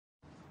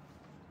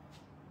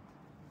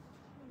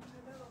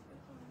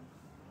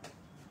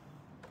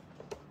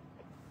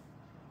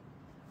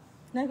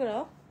নাই কৰা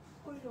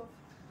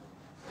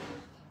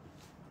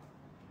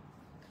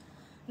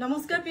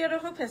নমস্কাৰ প্ৰিয়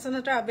দৰ্শক ফেশ্বন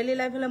এটা আবেলি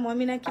লাইভ হলে মই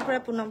মিনাক্ষী পৰা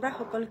পুনৰবাৰ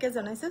সকলোকে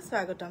জনাইছো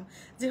স্বাগতম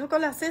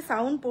যিসকল আছে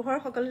সাউণ্ড পোহৰ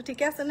সকলো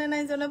ঠিকে আছে নে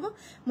নাই জনাব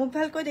মুখ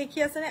ভালকৈ দেখি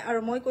আছে নে আৰু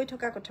মই কৈ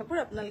থকা কথাবোৰ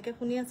আপোনালোকে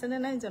শুনি আছে নে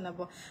নাই জনাব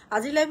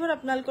আজি লাইভত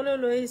আপোনালোকলৈ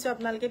লৈ আহিছো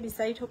আপোনালোকে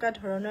বিচাৰি থকা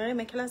ধৰণৰে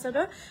মেখেলা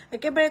চাদৰ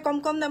একেবাৰে কম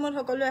কম দামত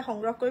সকলোৱে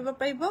সংগ্ৰহ কৰিব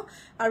পাৰিব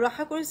আৰু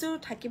আশা কৰিছো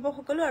থাকিব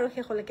সকলো আৰু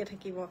শেষলৈকে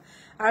থাকিব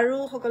আৰু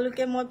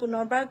সকলোকে মই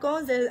পুনৰবাৰ কওঁ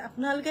যে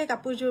আপোনালোকে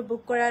কাপোৰযোৰ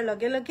বুক কৰাৰ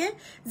লগে লগে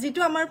যেটো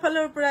আমাৰ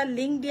ফালৰ পৰা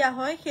লিংক দিয়া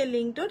হয় সেই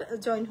লিংকটোত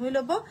জয়েন হৈ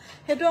লব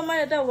হেতু আমাৰ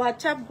এটা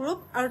WhatsApp গ্ৰুপ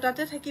আৰু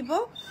তাতে থাকিব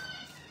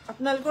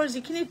আপোনালোকৰ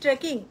যিখিনি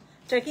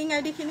ট্ৰেকিং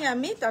আইডি খিনি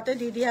আমি তাতে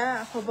দি দিয়া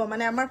হ'ব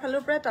মানে আমাৰ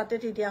ফালৰ পৰা তাতে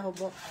দি দিয়া হ'ব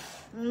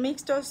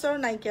মিক্স টছৰ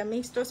নাইকিয়া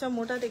মিক্স টছৰ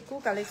মোৰ তাত একো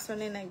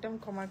কালেকশ্যনে নাই একদম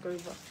ক্ষমা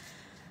কৰিব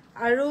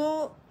আৰু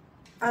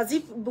আজি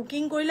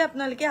বুকিং কৰিলে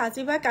আপোনালোকে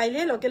আজি বা কাইলে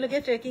লগে লগে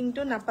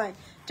ট্ৰেকিংটো নাপায়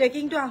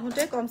ট্ৰেকিংটো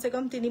আহোতে কমসে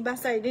কম 3 বা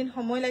 4 দিন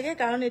সময় লাগে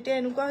কাৰণ এতিয়া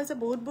এনেকুৱা হৈছে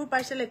বহুতবোৰ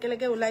পাৰ্সেল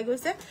একেলগে ওলাই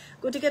গৈছে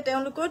গতিকে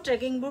তেওঁলোকৰ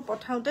ট্ৰেকিংবোৰ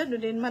পঠাওতে 2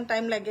 দিন মান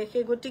টাইম লাগে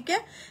সেই গতিকে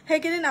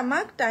হেকেদিন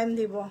আমাক টাইম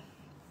দিব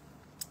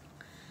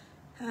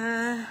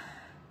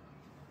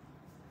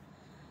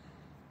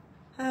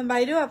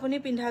বাইদেউ আপুনি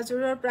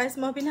পিন্ধাজোৰৰ প্ৰাইস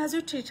মই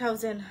পিন্ধাজোৰ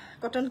 3000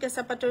 কটন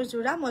কেঁচা পাটৰ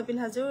জোৰা মই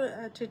পিন্ধাজোৰ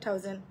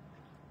 3000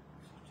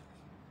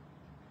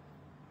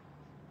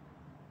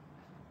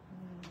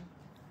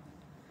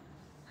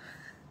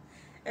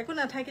 একো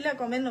নাথাকিলে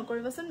কমেন্ট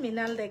নকৰিবচোন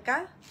মিনাল ডেকা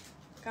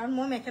কাৰণ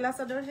মই মেখেলা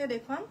চাদৰহে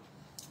দেখুৱাম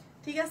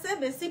ঠিক আছে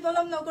বেছি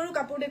পলম নকৰো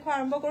কাপোৰ দেখুৱা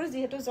আৰম্ভ কৰো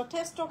যেহেতু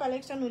যথেষ্ট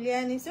কালেকচন উলিয়াই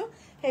আনিছো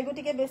সেই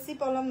গতিকে বেছি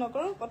পলম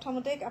নকৰো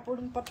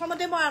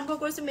প্ৰথমতে মই আৰম্ভ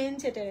কৰিছো মেইন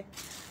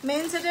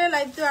সেটেৰে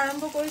লাইভটো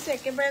আৰম্ভ কৰিছো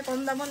একেবাৰে কম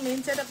দামত মেইন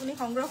সেট আপুনি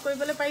সংগ্ৰহ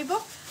কৰিবলৈ পাৰিব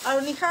আৰু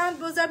নিশা 8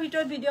 বজাৰ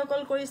ভিতৰত ভিডিও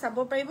কল কৰি চাব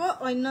পাৰিব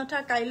অন্যথা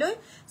কাইলৈ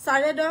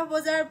 10:30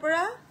 বজাৰ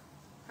পৰা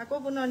আকৌ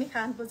পুনৰ নিশা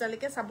 8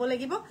 বজালৈকে চাব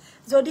লাগিব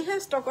যদিহে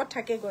ষ্টকত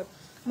থাকে গৈ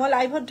মই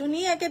লাইভত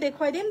ধুনিয়াকে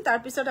দেখুৱাই দিম তাৰ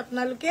পিছত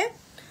আপোনালোকে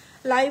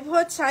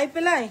লাইভত চাই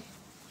পেলাই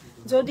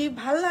যদি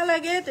ভাল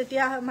নালাগে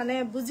তেতিয়া মানে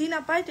বুজি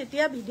নাপায়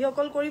তেতিয়া ভিডিও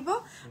কল কৰিব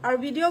আৰু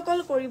ভিডিও কল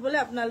কৰিবলৈ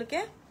আপোনালোকে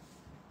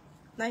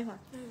নাই হোৱা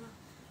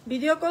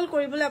ভিডিও কল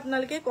কৰিবলৈ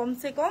আপোনালোকে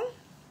কমসে কম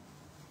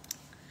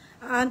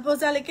 8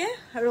 বজালৈকে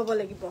ৰব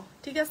লাগিব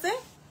ঠিক আছে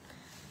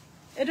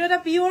এটো এটা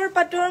পিওৰ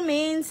পাটৰ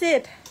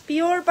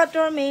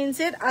মেইন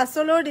সেট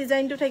আসলৰ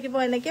ডিজাইনটো থাকিব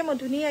এনেকে মই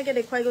ধুনিয়াকে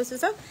দেখুৱাই গৈছো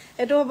সব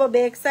এটো হ'ব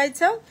বেক সাইড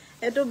সব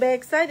এটো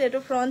বেক সাইড এটো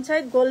ফ্ৰন্ট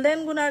সাইড গোল্ডেন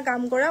গুনাৰ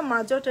কাম কৰা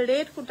মাজত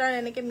ৰেড ফুটাৰ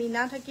এনেকে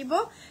মিনা থাকিব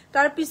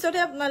তাৰ পিছতে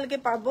আপোনালোকে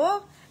পাব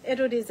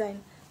এটো ডিজাইন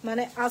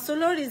মানে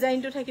আসলৰ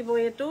ডিজাইনটো থাকিব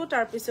এটো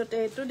তাৰ পিছতে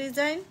এটো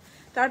ডিজাইন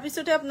তাৰ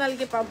পিছতে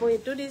আপোনালোকে পাব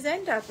এটো ডিজাইন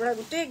তাৰ পৰা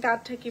গুটে গাত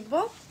থাকিব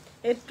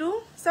এটো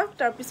সব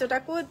তাৰ পিছত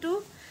আকৌ এটো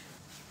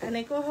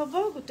এনেকো হ'ব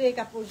গুটে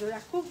কাপোৰজোৰা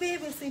খুবেই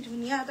বেছি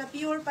ধুনিয়া এটা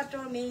পিওৰ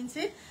পাটৰ মেইন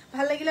সেট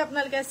ভাল লাগিলে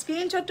আপোনালোকে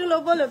স্ক্ৰিনশ্বটটো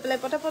ল'ব লৈ পেলাই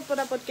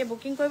পটাপটকে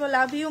বুকিং কৰিব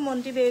love you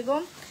Monty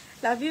Begum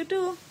love you two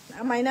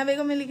মাইনা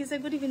বেগমে লিখিছে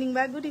গুড ইভিনিং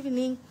বা গুড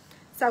ইভিনিং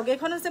চাওক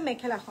এখন হৈছে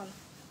মেখেলাখন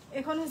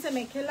এখন হৈছে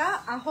মেখেলা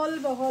আহল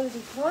বহল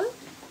দীঘল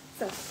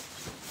চাওক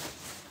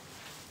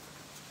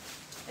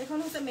এখন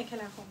হৈছে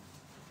মেখেলাখন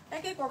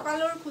একে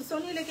ককালৰ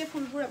খুচনিলৈকে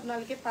ফুলবোৰ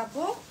আপোনালোকে পাব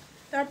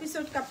তাৰ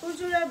পিছত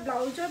কাপোৰজোৰা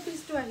ব্লাউজৰ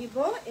পিছটো আহিব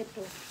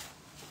এটো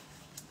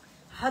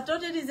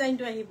হাততে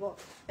ডিজাইনটো আহিব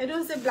এটো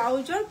হৈছে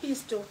ব্লাউজৰ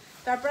পিছটো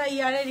তাৰ পৰা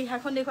ইয়াৰে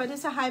ৰিহাখন দেখুৱাই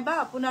দিছে হাইবা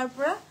আপোনাৰ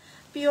পৰা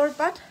পিওৰ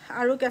পাট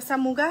আৰু কেঁচা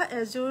মুগা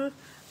এজোৰ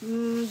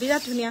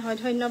বিৰাট ধুনিয়া হয়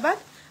ধন্যবাদ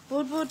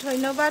বহুত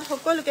ধন্যবাদ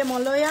সকলোকে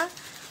মলয়া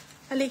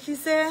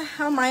লিখিছে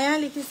মায়া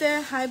লিখিছে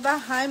হাইবা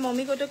হাই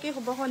মমি কটকে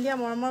শুভ সন্ধিয়া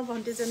মৰমৰ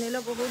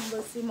ভণ্টিজনীলৈ বহুত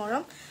বেছি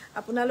মৰম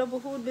আপোনালৈ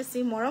বহুত বেছি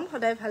মৰম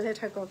সদায় ভালে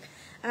থাকক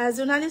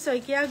জোনালী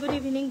শইকীয়া গুড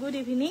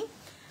ইভিনিং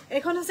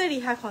এখন হৈছে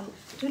ৰিহাখন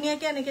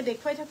ধুনিয়াকে এনেকে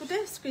দেখুৱাই থাকোতে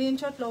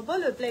স্ক্ৰিনশ্বট ল'ব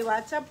লৈ প্লে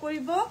WhatsApp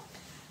কৰিব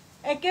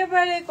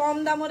একেবাৰে কম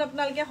দামত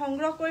আপোনালোকে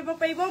সংগ্ৰহ কৰিব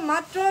পাৰিব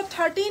মাত্ৰ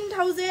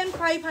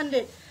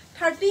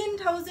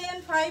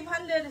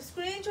 13500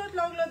 স্ক্ৰিনশ্বট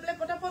লগ লৈ প্লে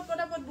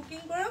পটাপট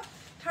বুকিং কৰক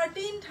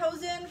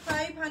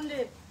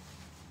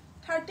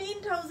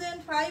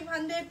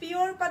 13500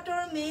 পিওৰ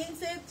পাটৰ মেইন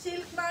সেট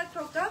সিল্ক মাৰ্ক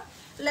থকা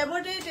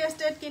ল্যাবৰেটৰী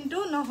টেস্টেড কিন্তু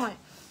নহয়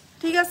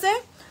ঠিক আছে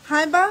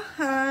হাইবা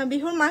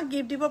বিহুৰ মাক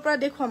গিফট দিব পৰা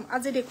দেখুৱাম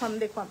আজি দেখুৱাম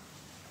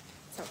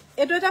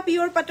এটো এটা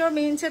পিওৰ পাটৰ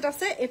মেইন সেট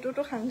আছে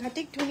এটোটো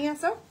সাংঘাতিক ধুনিয়া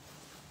চাও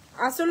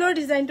আসলৰ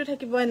ডিজাইনটো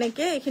থাকিব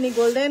এনেকে এখিনি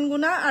গোল্ডেন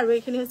গুনা আৰু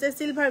এখিনি হৈছে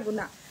সিলভাৰ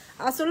গুনা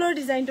আসলৰ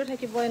ডিজাইনটো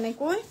থাকিব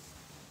এনেকৈ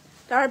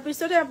তাৰ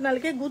পিছতে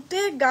আপোনালোকে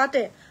গুটে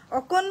গাতে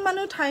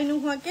অকনমানো ঠাই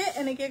নোহোৱাকে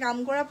এনেকে কাম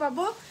কৰা পাব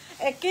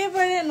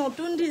একেবাৰে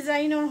নতুন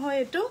ডিজাইনৰ হয়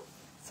এটো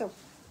সব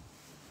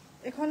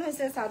এখন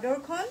হৈছে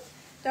চাদৰখন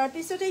তাৰ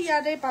পিছতে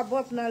ইয়াতে পাব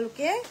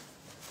আপোনালোকে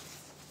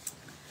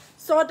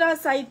ছটা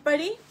সাইড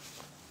পাৰি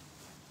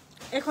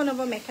এখন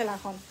হ'ব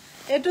মেখেলাখন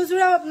এটো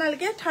জোৰা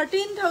আপোনালোকে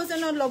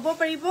 13000 ল'ব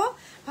পাৰিব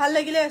ভাল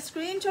লাগিলে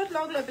স্ক্ৰিনশ্বট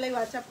লগ লৈ প্লে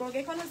WhatsApp কৰক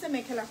এখন হৈছে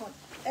মেখেলাখন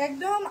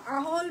একদম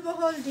আহল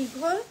বহল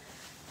দীঘল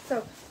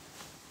সব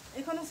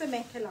এখন হৈছে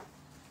মেখেলা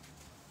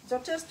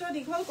যথেষ্ট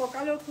দীঘল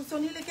ককালৰ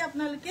খুচনিলৈকে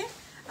আপোনালোকে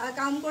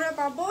কাম কৰা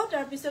পাব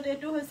তাৰ পিছত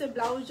এটো হৈছে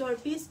ব্লাউজৰ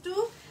পিছটো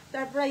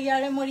তাৰ পৰা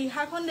ইয়াৰে মই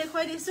ৰিহাখন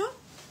দেখুৱাই দিছো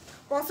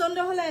পছন্দ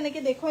হলে এনেকে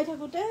দেখুৱাই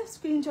থাকোতে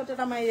স্ক্ৰিনশ্বট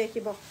এটা মাৰি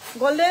ৰাখিব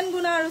গোল্ডেন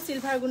গুণা আৰু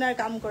সিলভাৰ গুণাৰ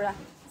কাম কৰা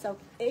চাওক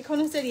এইখন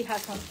হৈছে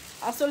ৰিহাখন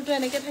আসলটো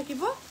এনেকে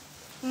থাকিব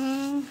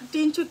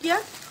তিনচুকীয়া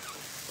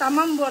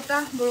তামাম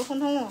বতাহ বৰষুণ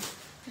হও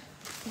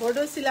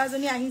বৰ্ডৰ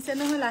চিলাজনী আহিছে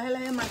নহয় লাহে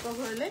লাহে মাকৰ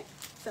ঘৰলৈ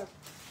চাওক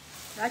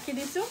ৰাখি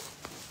দিছো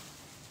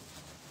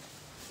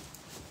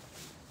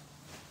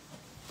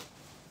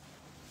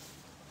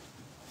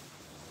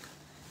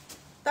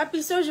তাৰ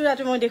পিছৰ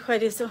জোৰাটো মই দেখুৱাই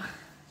দিছো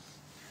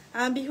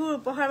বিহুৰ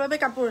উপহাৰৰ বাবে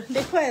কাপোৰ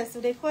দেখুৱাই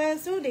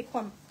আছো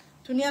দেখুৱাম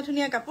ধুনীয়া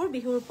ধুনীয়া কাপোৰ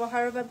বিহুৰ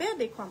উপহাৰৰ বাবে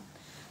দেখুৱাম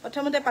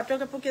প্ৰথমতে পাটৰ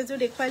কাপোৰ কেজু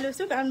দেখুৱাই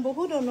লৈছো কাৰণ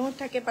বহুত অনুৰোধ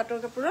থাকে পাটৰ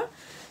কাপোৰৰ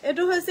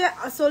এটো হৈছে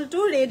আসলটো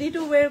ৰেডি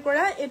টু ওয়্যাৰ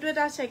কৰা এটো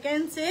এটা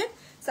সেকেন্ড সেট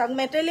চাক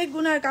মেটালিক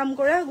গুণাৰ কাম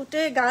কৰা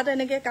গুটে গাত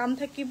এনেকে কাম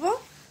থাকিব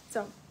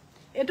চাক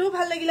এটো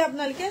ভাল লাগিলে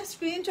আপোনালোকে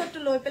স্ক্ৰিনশ্বটটো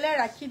লৈ পেলাই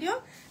ৰাখি দিও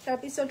তাৰ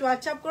পিছত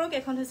WhatsApp কৰক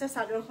এখন হৈছে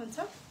চাদৰখন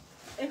চাক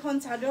এখন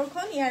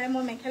চাদৰখন ইয়াৰে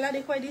মই মেখেলা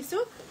দেখুৱাই দিছো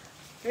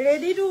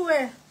ৰেডি টু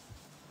ওয়্যাৰ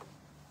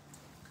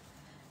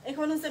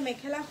এখন হৈছে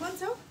মেখেলাখন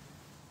চাওক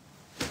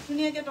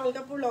ধুনীয়াকে তল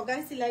কাপোৰ লগাই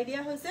চিলাই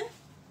দিয়া হৈছে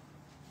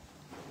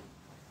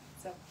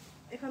চাওক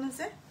এখন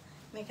হৈছে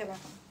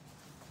মেখেলাখন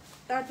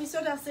তাৰ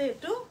পিছত আছে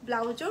এটো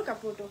ব্লাউজৰ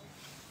কাপোৰটো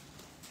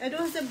এটো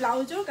হৈছে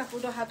ব্লাউজৰ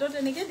কাপোৰটো হাতত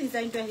এনেকে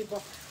ডিজাইনটো আহিব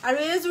আৰু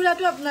এই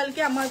জোৰাটো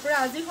আপোনালোকে আমাৰ পৰা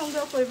আজি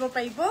সংগ্ৰহ কৰিব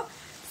পাৰিব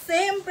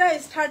সেম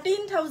প্ৰাইস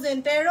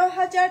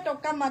 13000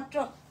 টকা মাত্ৰ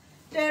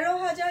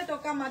 13000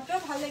 টকা মাত্ৰ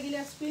ভাল লাগিলে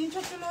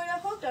স্ক্ৰিনশ্বটটো লৈ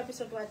ৰাখক তাৰ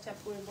পিছত WhatsApp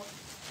কৰিব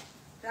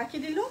ৰাখি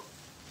দিলো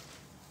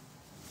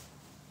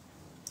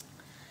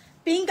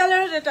পিংক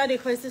কালাৰৰ এটা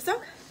দেখুৱাইছে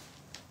চাওক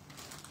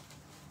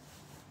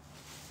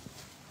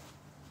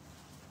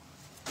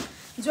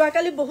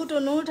যোৱাকালি বহুত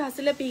অনুৰোধ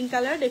আছিলে পিংক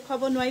কালাৰ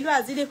দেখুৱাব নোৱাৰিলো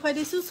আজি দেখুৱাই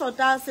দিছো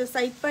ছটা আছে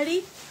সাইড পাৰি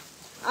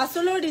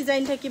আসলৰ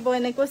ডিজাইন থাকিব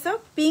এনেকৈ চাওক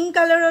পিংক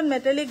কালাৰৰ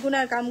মেটালিক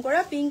গুণাৰ কাম কৰা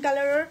পিংক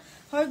কালাৰৰ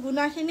হয়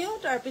গুণাখিনিও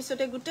তাৰ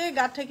পিছতে গুটে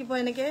গাত থাকিব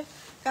এনেকে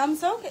কাম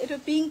চাওক এটো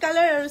পিংক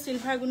কালাৰ আৰু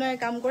সিলভাৰ গুণাৰ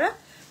কাম কৰা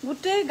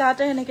গুটে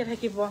গাতে এনেকে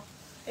থাকিব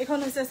এখন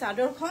হৈছে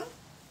চাদৰখন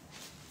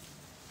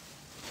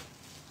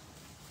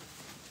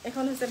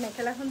এখন হৈছে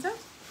মেখেলাখন চাওক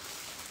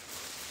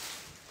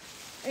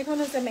এখন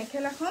হৈছে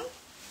মেখেলাখন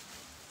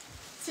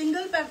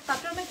সিঙ্গল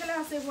পাটৰ মেখেলা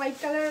আছে হোয়াইট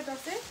কালাৰত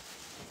আছে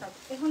চাওক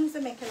এখন হৈছে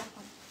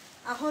মেখেলাখন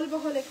আহল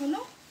বহল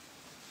এখনো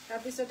তাৰ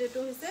পিছত এটো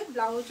হৈছে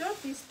ব্লাউজৰ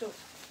পিছটো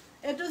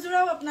এটো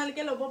জোৰাও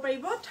আপোনালোকে ল'ব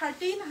পাৰিব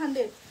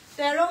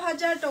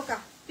 13000 টকা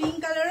পিংক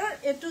কালাৰৰ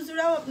এটো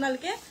জোৰাও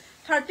আপোনালোকে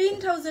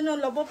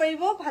 13000 ল'ব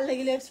পাৰিব ভাল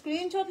লাগিলে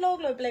স্ক্ৰিনশ্বট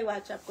লৈ পেলাই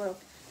WhatsApp কৰক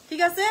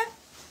ঠিক আছে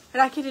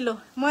ৰাখি দিলো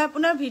মই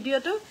আপোনাৰ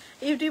ভিডিওটো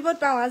ইউটিউবত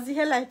পাও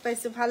আজিহে লাইভ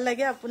পাইছো ভাল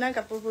লাগে আপোনাৰ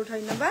কাপোৰবোৰ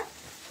ধন্যবাদ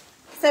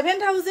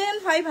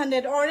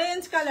 7500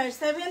 orange color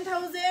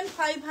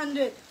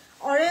 7500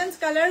 orange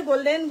color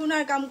golden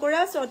gunar কাম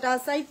কৰা ছটা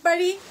সাইড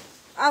পাৰি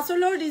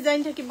আসলৰ ডিজাইন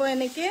থাকিব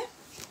এনেকে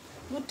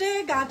গুটে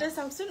গাতে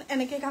চাওকচোন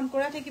এনেকে কাম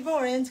কৰা থাকিব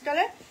orange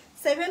color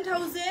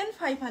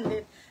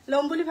 7500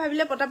 লম বুলি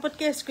ভাবিলে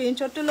পটাপটকে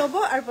স্ক্ৰিনশ্বটটো ল'ব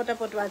আৰু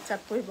পটাপট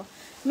WhatsApp কৰিব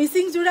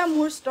মিসিং জোৰা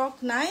মোৰ ষ্টক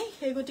নাই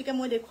সেই গতিকে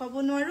মই দেখুৱাব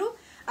নোৱাৰো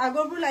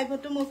আগৰবোৰ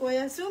লাইভটো মই কৈ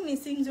আছো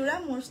মিসিং জোৰা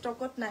মোৰ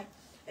ষ্টকত নাই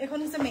এখন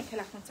হৈছে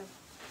মেখেলাখন চাওক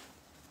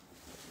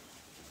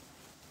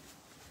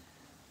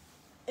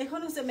এখন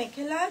হৈছে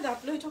মেখেলা গাত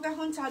লৈ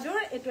থকাখন চাদৰ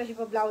এটো আহিব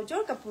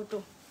ব্লাউজৰ কাপোৰটো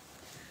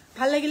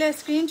ভাল লাগিলে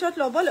স্ক্ৰিনশ্বট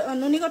ল'ব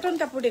নুনি কটন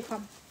কাপোৰ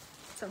দেখুৱাম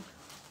চাওক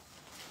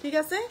ঠিক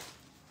আছে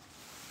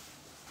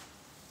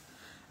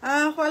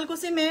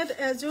শুৱালকুছি মেট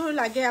এজোৰ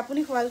লাগে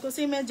আপুনি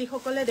শুৱালকুছি মেট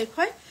যিসকলে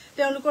দেখুৱায়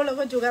তেওঁলোকৰ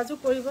লগত যোগাযোগ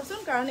কৰিবচোন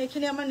কাৰণ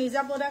এইখিনি আমাৰ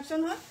নিজা প্ৰডাকশন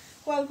হয়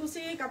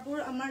শুৱালকুছি কাপোৰ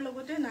আমাৰ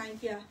লগতে নাই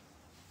কিয়া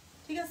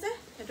ঠিক আছে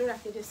এটো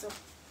ৰাখি দিছো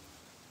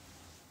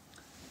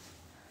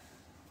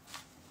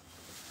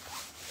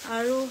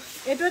আৰু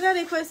এটো এটা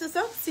দেখুৱাইছো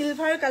সব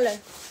সিলভাৰ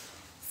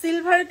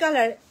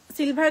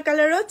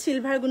কালাৰত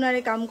সিলভাৰ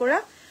গুণাৰে কাম কৰা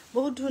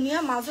বহুত ধুনিয়া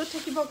মাজত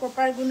থাকিব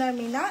কপাৰ গুণাৰ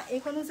মিনা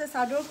এখন হৈছে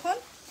চাদৰখন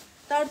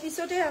তাৰ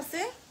পিছতে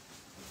আছে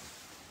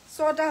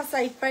ছটা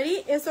সাইড পাৰি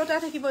এই ছটা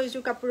থাকিব ইজু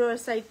কাপোৰৰ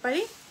সাইড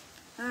পাৰি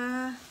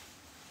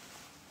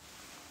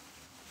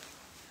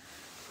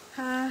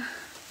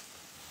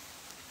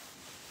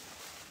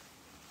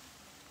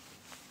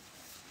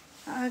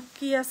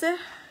কি আছে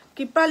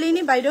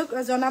কিপালিনী বাইদেউ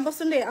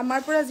জনাবচোন দে আমাৰ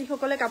পৰা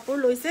যিসকলে কাপোৰ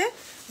লৈছে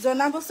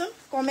জনাবচোন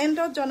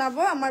কমেন্টত জনাব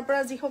আমাৰ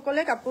পৰা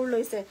যিসকলে কাপোৰ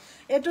লৈছে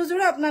এটো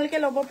জোৰা আপোনালোকে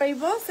ল'ব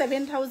পাৰিব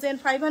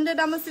 7500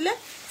 দাম আছিল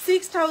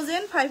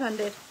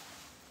 6500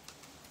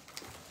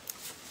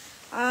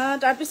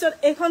 তাৰ পিছত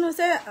এখন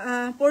হৈছে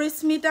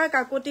পৰিস্মিতা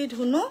কাকতি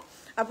ধুনু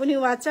আপুনি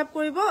WhatsApp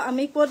কৰিব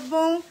আমি কোড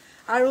বং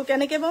আৰু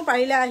কেনেকে বং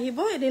পাৰিলে আহিব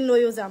এদিন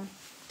লৈও যাম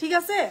ঠিক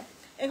আছে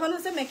এখন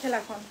হৈছে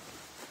মেখেলাখন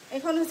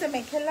এখন হৈছে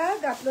মেখেলা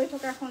গাত লৈ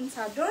থকাখন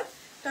চাদৰ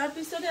তাৰ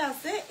পিছতে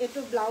আছে এটো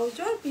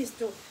ব্লাউজৰ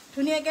পিছটো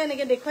ধুনিয়াকে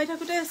এনেকে দেখুৱাই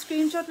থাকোতে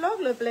স্ক্ৰিনশ্বট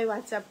লৈ পেলাই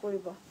WhatsApp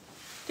কৰিব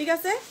ঠিক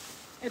আছে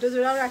এটো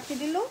জোৰাও ৰাখি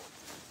দিলো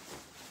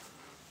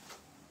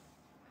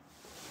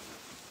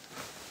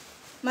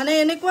মানে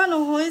এনেকুৱা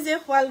নহয় যে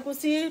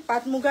শুৱালকুছিৰ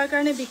পাট মুগাৰ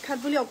কাৰণে বিখ্যাত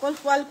বুলি অকল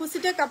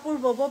শুৱালকুছিতে কাপোৰ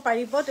বব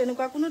পাৰিব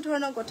তেনেকুৱা কোনো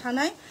ধৰণৰ কথা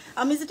নাই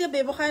আমি যেতিয়া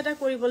ব্যৱসায় এটা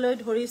কৰিবলৈ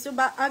ধৰিছো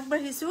বা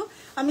আগবাঢ়িছো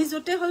আমি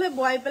যতে হলে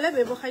বয়াই পেলাই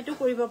ব্যৱসায়টো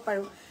কৰিব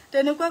পাৰো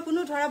তেনেকুৱা কোনো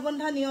ধৰা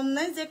বন্ধা নিয়ম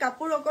নাই যে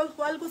কাপোৰ অকল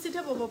শুৱালকুছিতে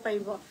বব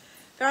পাৰিব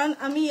কাৰণ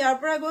আমি ইয়াৰ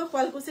পৰা গৈ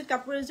শুৱালকুছিত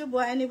কাপোৰ এযোৰ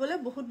বয়াই আনিবলৈ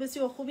বহুত বেছি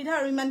অসুবিধা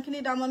আৰু ইমানখিনি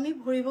দাম আমি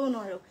ভৰিবও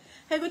নোৱাৰো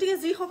হেগতিকে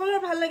যি সকলৰ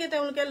ভাল লাগে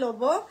তেওঁলোকে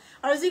লব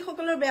আৰু যি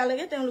সকলৰ বেয়া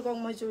লাগে তেওঁলোকক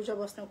মই জোৰ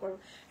জবস্ত নকৰো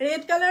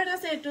ৰেড কালাৰত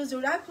আছে এটো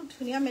জোৰা খুব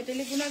ধুনিয়া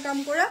মেটেলিক গুণৰ কাম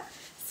কৰা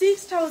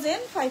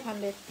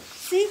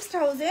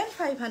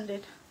 6500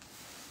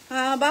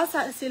 বা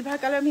সিলভাৰ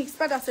কালাৰ মিক্স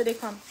পাট আছে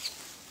দেখুৱাম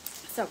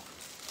সব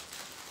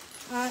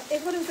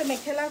এখন হৈছে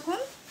মেখেলাখন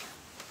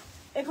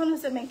এখন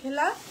হৈছে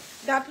মেখেলা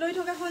গাত লৈ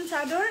থকাখন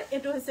চাদৰ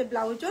এটো হৈছে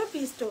ব্লাউজৰ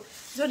পিছটো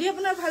যদি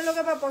আপোনাৰ ভাল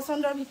লগা বা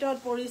পছন্দৰ ভিতৰত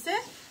পৰিছে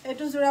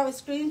এটো জোৰা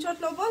স্ক্ৰিনশ্বট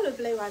ল'ব লৈ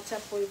প্লে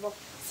WhatsApp কৰিব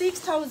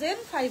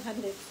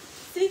 6500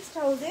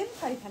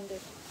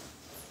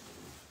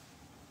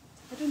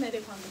 এটো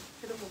নেদেখাম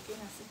এটো বুকিং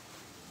আছে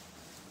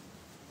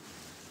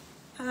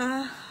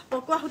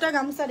পকোৱা সূতা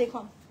গামোচা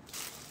দেখুৱাম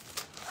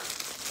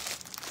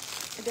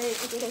এটা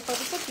এটো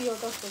দেখাবছো পিয়ৰ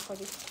টছ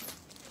দেখাবি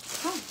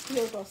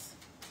পিয়ৰ টছ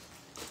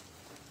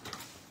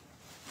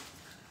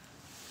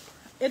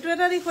এটো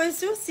এটা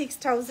দেখুৱাইছো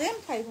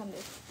 6500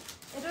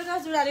 এটো এটা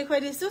জোৰা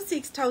দেখুৱাই দিছো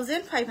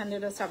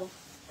 6500 চাব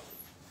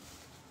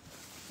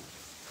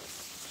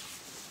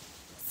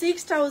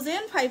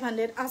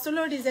 6500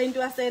 আসলৰ ডিজাইনটো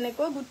আছে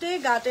এনেকৈ গুটে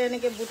গাতে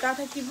এনেকে বুটা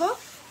থাকিব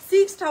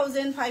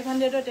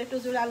 6500 এটো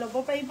জোৰা লব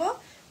পাৰিব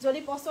যদি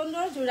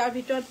পছন্দৰ জোৰাৰ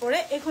ভিতৰত পৰে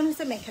এখন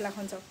হৈছে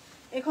মেখেলাখন চাওক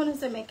এখন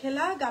হৈছে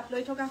মেখেলা গাত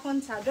লৈ থকাখন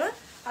চাদৰ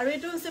আৰু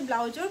এটো হৈছে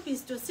ব্লাউজৰ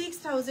পিছটো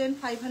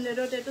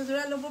 6500 এটো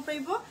জোৰা লব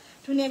পাৰিব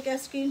ধুনিয়াকে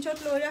স্ক্ৰিনশ্বট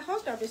লৈ ৰাখক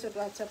তাৰ পিছত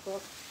WhatsApp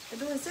কৰক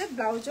এটো হৈছে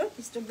ব্লাউজৰ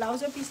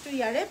পিছটো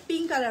ইয়াৰে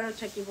পিংক কালাৰত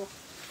থাকিব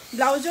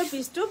ব্লাউজৰ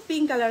পিছটো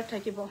পিংক কালাৰত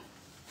থাকিব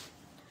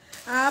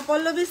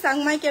পল্লবী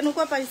সাংমাই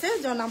কেনেকুৱা পাইছে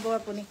জনাব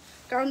আপুনি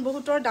কাৰণ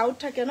বহুতৰ ডাউট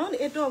থাকে ন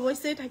এটো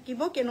অৱশ্যই থাকিব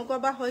কেনেকুৱা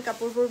বা হয়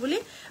কাপোৰবোৰ বুলি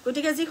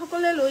গতিকে যি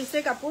সকলে লৈছে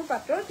কাপোৰ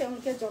পাতৰ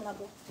তেওঁলোকে জনাব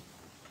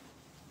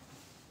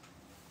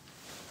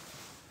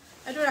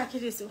এটো ৰাখি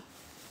দিছো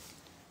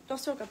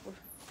টছৰ কাপোৰ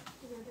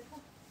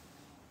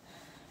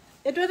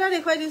এটো এটা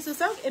দেখুৱাই দিছো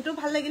চাওক এটো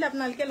ভাল লাগিলে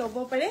আপোনালোকে ল'ব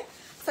পাৰে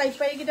সাইড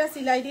পাৰি কিটা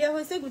সিলাই দিয়া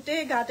হৈছে গুটে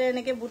গাতে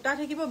এনেকে বুটা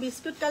থাকিব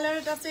বিস্কুট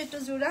কালাৰত আছে এটো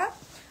জোৰা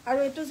আৰু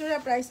এটো জোৰা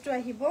প্ৰাইসটো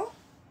আহিব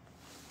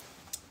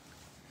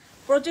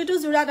প্ৰতিটো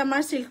জোৰাত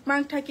আমাৰ সিল্ক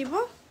মাৰ্ক থাকিব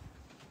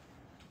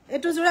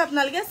এটো জোৰা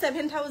আপোনালোকে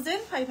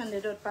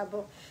 7500 ত পাব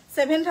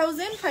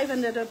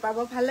 7500 ত পাব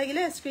ভাল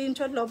লাগিলে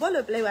স্ক্ৰিনশ্বট ল'ব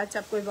লৈ প্লে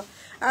WhatsApp কৰিব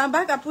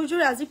বা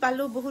কাপোৰজোৰ আজি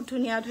পালো বহুত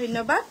ধুনিয়া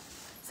ধন্যবাদ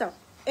চাওক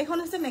এখন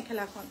হৈছে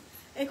মেখেলাখন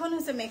এখন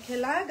হৈছে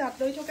মেখেলা গাত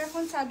লৈ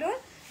থকাখন চাদৰ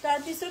তাৰ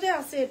পিছতে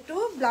আছে এটো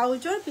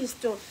ব্লাউজৰ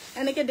পিছটো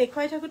এনেকে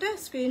দেখুৱাই থাকোতে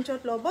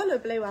স্ক্ৰিনশ্বট ল'ব লৈ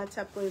প্লে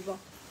WhatsApp কৰিব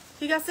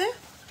ঠিক আছে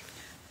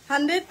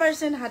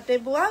 100% হাতে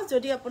বোৱা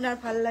যদি আপোনাৰ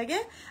ভাল লাগে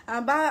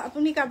বা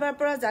আপুনি কাবাৰ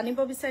পৰা জানিব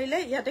বিচাৰিলে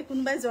ইয়াতে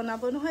কোনবাই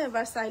জনাব নহয়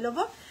এবাৰ চাই ল'ব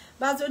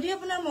বা যদি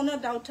আপোনাৰ মনত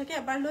ডাউট থাকে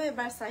এবাৰ লৈ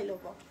এবাৰ চাই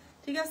ল'ব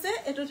ঠিক আছে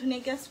এটো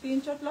ধুনিয়াকে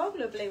স্ক্ৰিনশ্বট লওক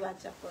লৈ প্লে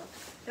WhatsApp কৰক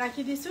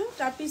ৰাখি দিছো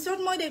তাৰ পিছত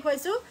মই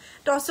দেখুৱাইছো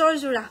টছৰ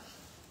জোৰা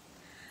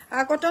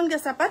কটন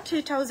কেঁচাপাত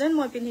 3000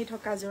 মই পিন্ধি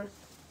থকা জোৰ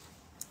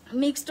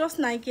মিক্স টছ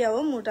নাইকিয়াও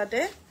মোৰ তাতে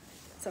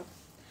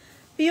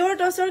পিয়ৰ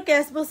টছৰ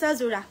কেছ বসা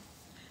জোৰা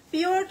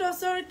পিয়ৰ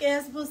টছৰ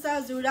কেছ বসা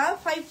জোৰা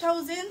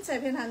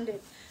 5700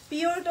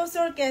 পিয়ৰ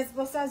টছৰ কেছ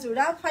বসা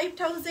জোৰা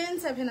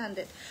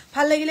 5700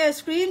 ভাল লাগিলে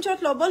স্ক্ৰিনশ্বট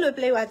ল'ব লৈ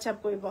প্লে WhatsApp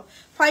কৰিব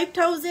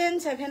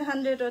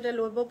 5700 তে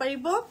ল'ব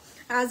পাৰিব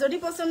যদি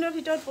পছন্দৰ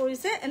ভিতৰত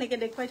পৰিছে এনেকে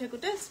দেখুৱাই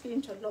থাকোতে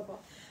স্ক্ৰিনশ্বট ল'ব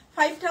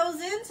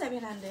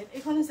 5700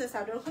 এখন হৈছে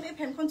চাদৰখন এই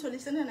ফেনখন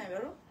চলিছে নে নাই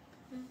বাৰু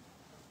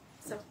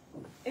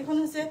এখন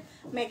হৈছে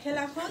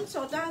মেখেলাখন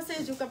ছটা আছে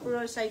জু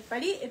কাপোৰৰ সাইড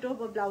পাৰি এটো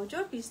হ'ব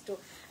ব্লাউজৰ পিছটো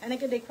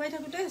এনেকে দেখুৱাই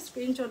থাকোতে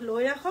স্ক্ৰিনশ্বট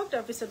লৈ ৰাখক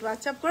তাৰ পিছত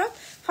WhatsApp কৰক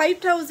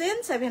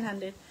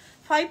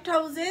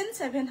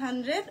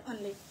 5700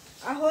 অনলি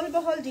আহল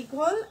বহল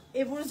দীঘল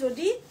এবোৰ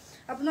যদি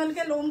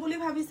আপোনালোকে লম বুলি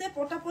ভাবিছে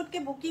পটাপটকে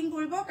বুকিং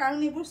কৰিব কাৰণ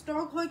এবোৰ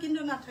ষ্টক হৈ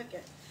কিন্তু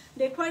নাথাকে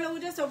দেখুৱাই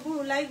লগতে সববোৰ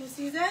উলাই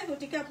গুচি যায়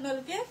গতিকে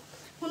আপোনালোকে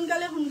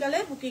সোনকালে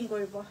বুকিং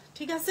কৰিব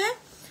ঠিক আছে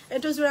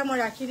এটো জোৰা মই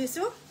ৰাখি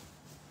দিছো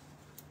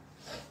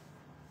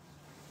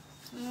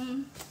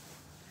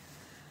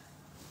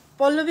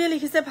পল্লবীয়ে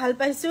লিখিছে ভাল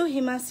পাইছো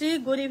হিমাশ্ৰী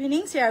গুড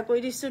ইভিনিং শেয়াৰ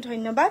কৰি দিছো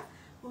ধন্যবাদ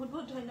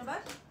বহুত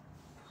ধন্যবাদ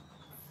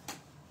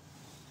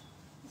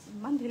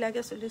মান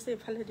ঢিলাকে চলিছে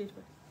ইফালে দি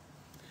দিবা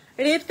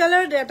ৰেড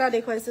কালাৰ এটা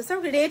দেখুৱাইছো সব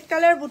ৰেড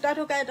কালাৰ বুটা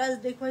থকা এটা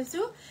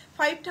দেখুৱাইছো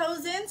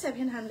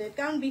 5700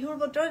 কাৰণ বিহুৰ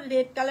বতৰ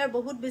ৰেড কালাৰ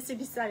বহুত বেছি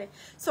বিচাৰে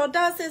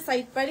ছটা আছে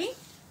সাইড পাৰি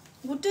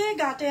গুটে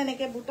গাতে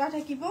এনেকে বুটা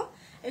থাকিব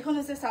এখন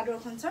হৈছে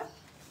চাদৰখন সব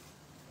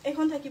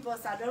এখন থাকিব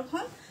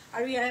চাদৰখন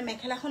আৰু ইয়াৰে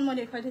মেখেলাখন মই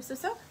দেখুৱাই দিছো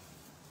সব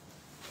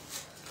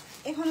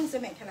এখন হৈছে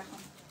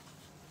মেখেলাখন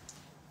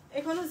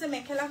এখন হৈছে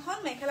মেখেলাখন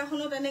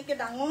মেখেলাখনত এনেকে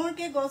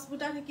ডাঙৰকে গছ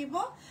বুটা থাকিব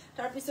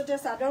তাৰ পিছতে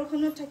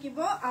চাদৰখনত থাকিব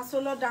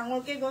আসলত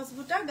ডাঙৰকে গছ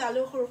বুটা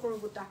গালো সৰু সৰু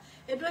বুটা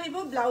এটো আহিব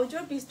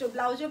ব্লাউজৰ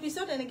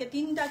পিছত এনেকে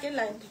তিনটাকে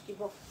লাইন থাকিব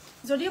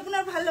যদি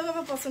আপোনাৰ ভাল লগাব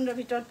পছন্দৰ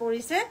ভিতৰত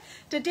পৰিছে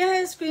তেতিয়া হে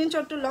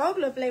স্ক্ৰিনশ্বটটো লওক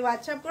লৈ প্লে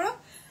WhatsApp কৰক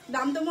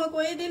দামটো মই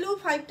কৈয়ে দিলো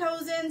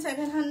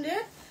 5700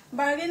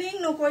 বাৰ্গেনিং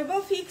নকৰিব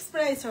ফিক্স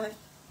প্ৰাইস হয়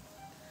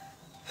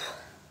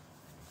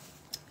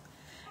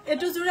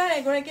এটো জোৰা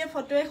এগৰাকে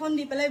ফটো এখন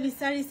দি পেলাই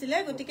বিচাৰিছিলে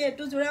গতিকে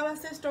এটো জোৰাও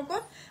আছে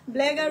ষ্টকত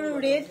ব্ল্যাক আৰু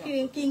ৰেড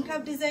কিং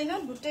কাপ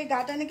ডিজাইনত গুটে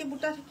গাট এনেকে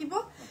বুটা থাকিব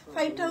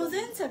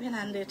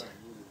 5700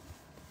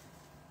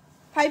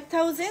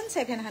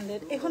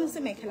 এখন হৈছে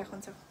মেখেলাখন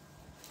চাওক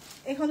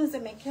এখন হৈছে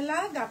মেখেলা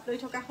গাট লৈ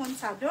থকা খন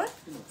চাদৰ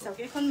চাওক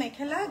এখন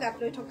মেখেলা গাট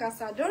লৈ থকা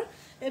চাদৰ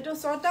এটো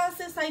ছটা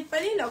আছে সাইড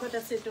পাৰি লগত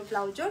আছে এটো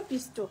ব্লাউজৰ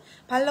পিছটো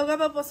ভাল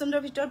লগাব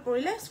পছন্দৰ ভিতৰত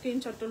পৰিলে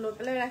স্ক্ৰিনশ্বটটো লৈ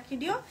পেলাই ৰাখি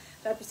দিও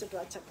তাৰ পিছত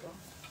WhatsApp কৰক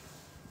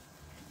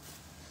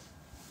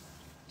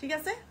ঠিক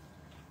আছে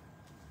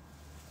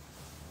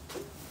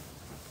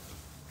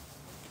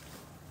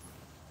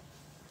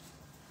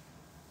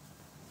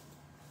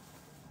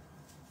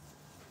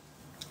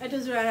এটো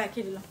জোৰা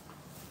ৰাখি দিলো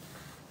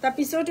তাৰ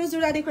পিছতো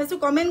জোৰা দেখুৱাইছো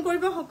কমেন্ট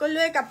কৰিব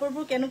সকলোৱে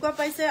কাপোৰবোৰ কেনেকুৱা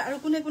পাইছে আৰু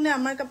কোনে কোনে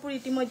আমাৰ কাপোৰ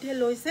ইতিমধ্যে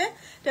লৈছে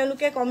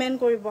তেওঁলোকে কমেন্ট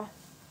কৰিব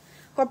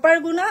কপাৰ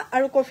গুণা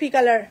আৰু কফি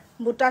কালাৰ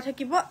বুটা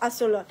থাকিব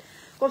আসলত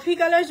কফি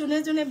কালাৰ জুনে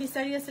জুনে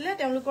বিচাৰি আছিল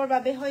তেওঁলোকৰ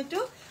বাবে হয়তো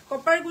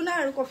কপাৰ গুণা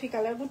আৰু কফি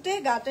কালাৰ গুটে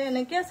গাতে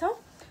এনেকে চাও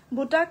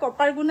বুটা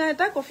কপাৰ গুণা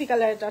এটা কফি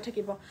কালাৰ এটা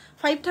থাকিব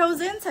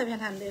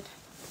 5700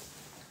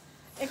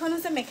 এখন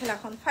হৈছে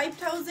মেখেলাখন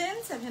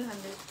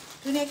 5700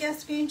 ধুনিয়াকে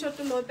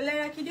স্ক্ৰিনশ্বটটো লৈ পেলাই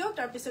ৰাখি দিও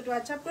তাৰ পিছত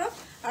WhatsApp কৰক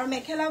আৰু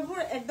মেখেলাবোৰ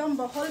একদম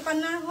বহল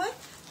পান্নাৰ হয়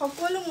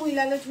সকলো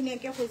মহিলালৈ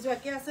ধুনিয়াকে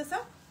সজুৱাকে আছে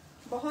সব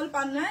বহল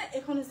পান্নাৰ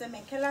এখন হৈছে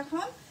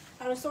মেখেলাখন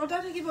আৰু ছটা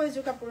থাকিব এই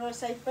কাপোৰৰ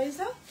সাইড পাৰি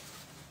সব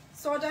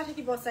ছটা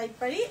থাকিব সাইড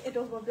পাৰি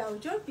এটো হ'ব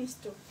ব্লাউজৰ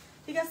পিছটো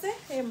ঠিক আছে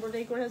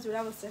এমব্ৰয়ডাৰী কৰা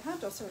জোৰা আছে হা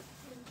টছৰ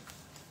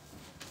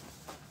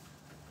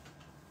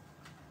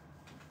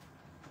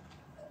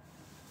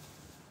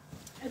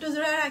এটো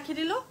জোৰা ৰাখি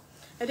দিলো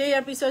এতে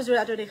ইয়াৰ পিছৰ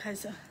জোৰাটো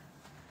দেখাইছো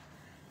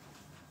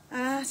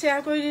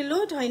শেয়াৰ কৰি দিলো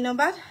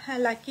ধন্যবাদ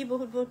লাকি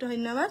বহুত বহুত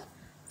ধন্যবাদ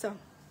চ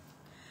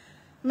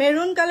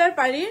মেৰুন কালাৰ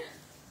পাৰীৰ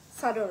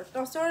চাদৰ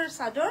টছৰ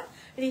চাদৰ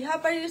ৰিহা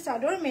পাৰীৰ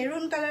চাদৰ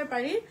মেৰুন কালাৰ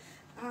পাৰীৰ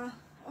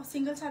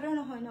সিঙ্গল চাদৰ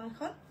নহয় ন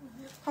এখন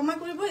ক্ষমা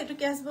কৰিব এটো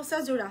কেছ বসা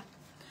জোৰা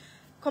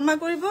ক্ষমা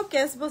কৰিব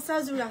কেছ বসা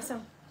জোৰা চ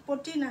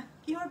পটি না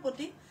কিহৰ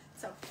পটি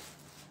চ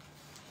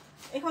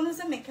এখন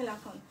হৈছে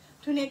মেখেলাখন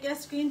ধুনিয়াকে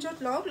স্ক্ৰিনশ্বট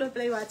লওক লৈ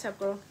প্লে WhatsApp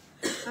কৰক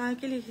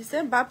কি লিখিছে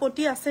বা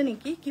পটি আছে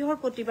নেকি কিহৰ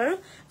পটি বাৰু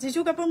যিজু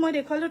কাপোৰ মই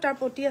দেখালো তাৰ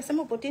পটি আছে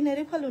মই পটি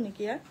নেদেখালো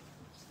নেকি ইয়াৰ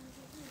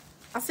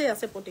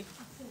আছে পটি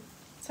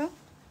চাও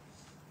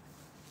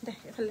দেখ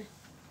এফালে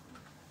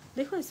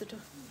দেখুৱাইছো তো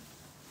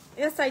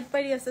এ সাইড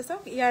পাৰি আছে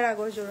চাওক ইয়াৰ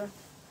আগৰ জোৰৰ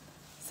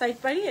সাইড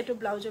পাৰি এটো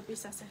ব্লাউজৰ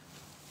পিছ আছে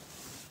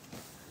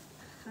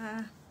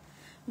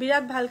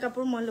বিৰাট ভাল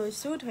কাপোৰ মই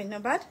লৈছো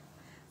ধন্যবাদ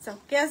চাওক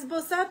কেছ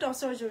বসা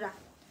টছৰ জোৰা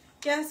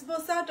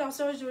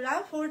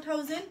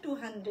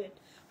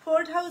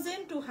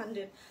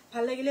 4200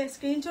 ভাল লাগিলে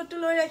স্ক্ৰিনশ্বটটো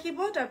লৈ ৰাখিব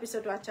তাৰ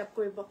পিছত WhatsApp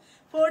কৰিব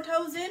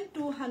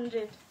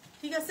 4200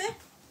 ঠিক আছে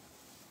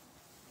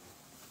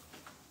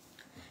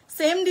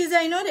সেম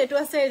ডিজাইনত এটো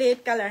আছে ৰেড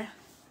কালাৰ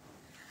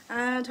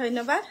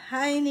ধন্যবাদ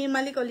হাই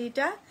নিৰ্মালী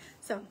কলিতা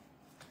সো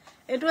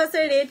এটো আছে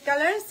ৰেড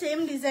কালাৰ সেম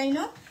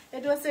ডিজাইনত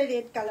এটো আছে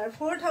ৰেড কালাৰ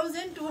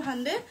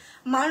 4200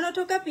 মাৰ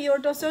নথকা পিওৰ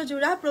টছৰ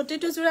জোৰা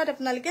প্ৰতিটো জোৰাত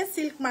আপোনালোকে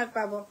সিল্ক মাৰ্ক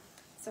পাব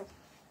সো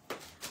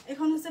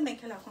এখন হৈছে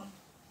মেখেলাখন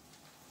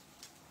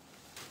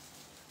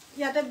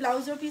ইয়াতে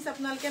ব্লাউজৰ পিছ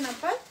আপোনালোকে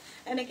নাপায়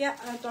এনেকে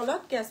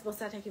তলত কেছ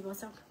বসা থাকিব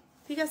চাওক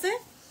ঠিক আছে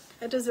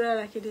এটো জোৰা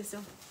ৰাখি দিছো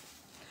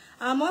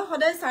মই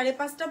সদায়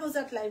 5:30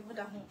 বজাত লাইভত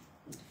আহো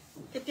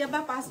কেতিয়াবা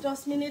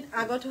 5-10 মিনিট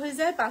আগত হৈ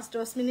যায়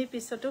 5-10 মিনিট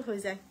পিছতো হৈ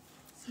যায়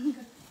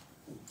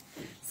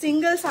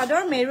সিঙ্গল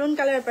চাদৰ মেৰুন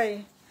কালাৰ পাৰি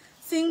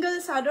সিঙ্গল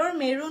চাদৰ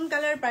মেৰুন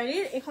কালাৰ পাৰি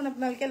এখন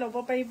আপোনালোকে ল'ব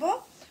পাৰিব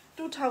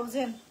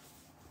 2000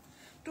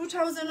 ত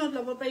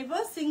ল'ব পাৰিব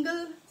সিঙ্গল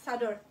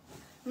চাদৰ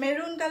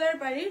মেৰুন কালাৰ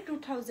পাৰি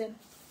 2000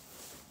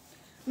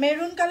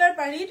 মেৰুন কালাৰ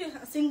পাৰি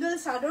সিঙ্গল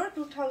চাদৰ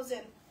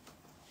 2000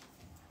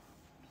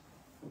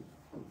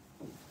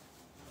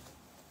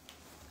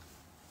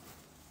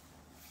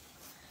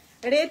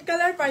 ৰেড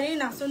কালাৰ পাৰি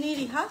নাচনি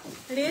ৰিহা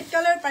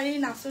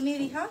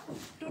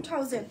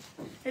 2000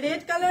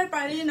 ৰেড কালাৰ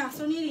পাৰি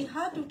নাচনি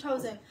ৰিহা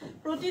 2000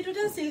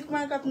 প্ৰতিটোতে সিল্ক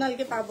মাৰ্ক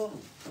আপোনালোকে পাব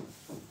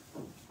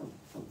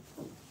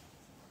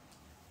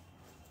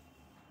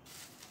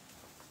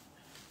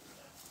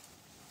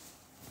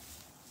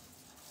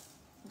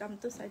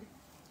দামটো চাই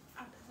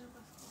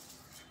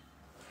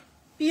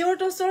পিওৰ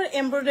টছৰ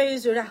এমব্ৰয়ডাৰী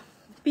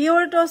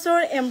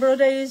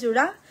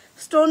জোৰা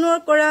ষ্টন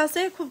ওয়াৰ্ক কৰা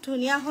আছে খুব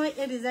ধুনিয়া হয়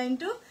এই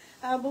ডিজাইনটো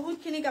বহুত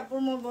খিনি কাপোৰ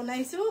মই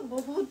বনাইছো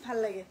বহুত ভাল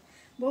লাগে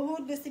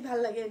বহুত বেছি ভাল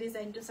লাগে এই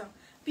ডিজাইনটো চাও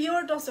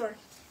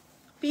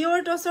পিওৰ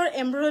টছৰ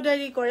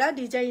এমব্ৰয়ডাৰী কৰা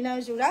ডিজাইনাৰ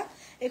জোৰা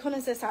এখন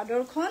আছে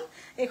চাদৰখন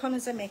এখন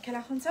আছে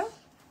মেখেলাখন চাও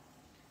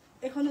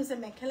এখন আছে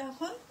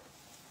মেখেলাখন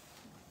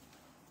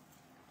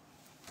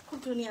খুব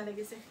ধুনিয়া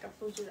লাগিছে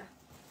কাপোৰ জোৰা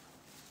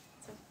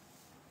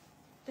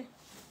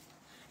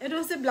এটো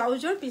হচ্ছে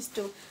ব্লাউজৰ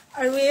পিছটো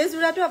আৰু এই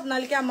জোৰাটো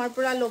আপোনালোকে আমাৰ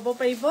পৰা ল'ব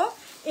পাৰিব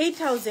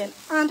 8000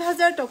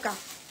 8000 টকা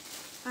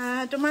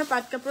তোমাৰ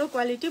পাট কাপোৰৰ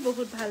কোৱালিটি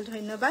বহুত ভাল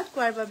ধন্যবাদ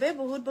কোৱাৰ বাবে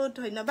বহুত বহুত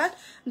ধন্যবাদ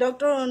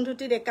ডক্টৰ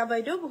অন্ধুতি ডেকা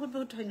বাইদেউ বহুত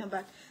বহুত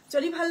ধন্যবাদ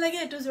যদি ভাল লাগে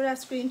এটো জোৰা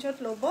স্ক্ৰিনশ্বট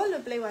ল'ব লৈ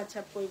প্লে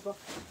WhatsApp কৰিব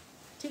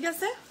ঠিক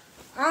আছে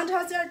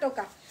 8000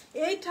 টকা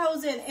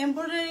 8000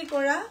 এমব্ৰয়ডাৰী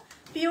কৰা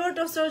পিওৰ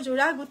টছৰ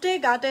জোৰা গুটে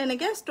গাতে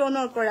এনেকে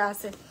ষ্টনৰ কৰা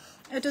আছে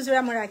এটো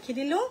জোৰা মই ৰাখি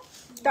দিলো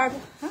তাৰ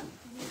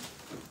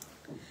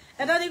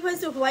এটা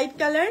দেখুৱাইছো হোৱাইট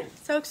কালাৰ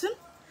চাওকচোন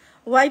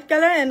হোৱাইট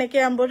কালাৰ এনেকে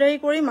এমব্ৰয়ডাৰী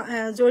কৰি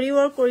জৰি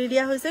ৱৰ্ক কৰি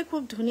দিয়া হৈছে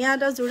খুব ধুনিয়া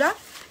এটা জোৰা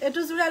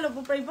এটো জোৰা ল'ব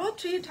পাৰিব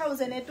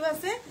 3000 এটো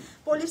আছে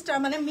পলিষ্টাৰ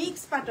মানে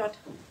মিক্স পাটত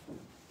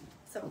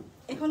সো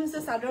এখন হৈছে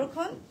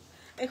চাদৰখন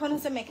এখন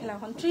হৈছে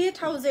মেখেলাখন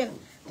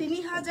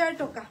 3000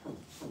 টকা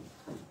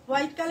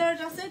হোৱাইট কালাৰত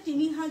আছে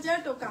 3000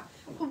 টকা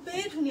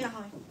খুবেই ধুনিয়া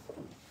হয়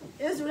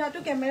এই জোৰাটো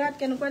কেমেৰাত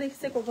কেনেকুৱা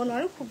দেখিছে ক'ব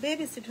নোৱাৰো খুবেই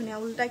বেছি ধুনিয়া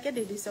উল্টাকে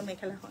দি দিছো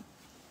মেখেলাখন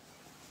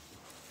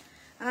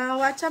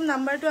WhatsApp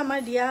নাম্বাৰটো আমাৰ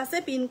দিয়া আছে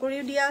পিন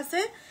কৰিও দিয়া আছে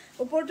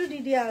ওপৰটো দি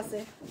দিয়া আছে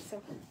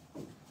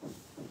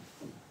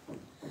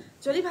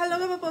যদি ভাল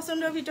লগা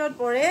পছন্দৰ ভিতৰত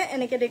পৰে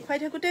এনেকে দেখুৱাই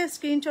থাকুতে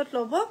স্ক্ৰিনশ্বট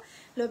ল'ব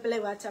লৈ পেলাই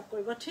WhatsApp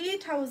কৰিব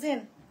 3000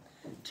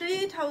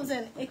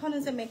 এখন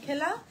হৈছে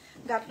মেখেলা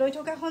গাত লৈ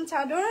থকাখন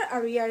চাদৰ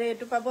আৰু ইয়াৰে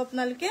এটো পাব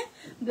আপোনালোকে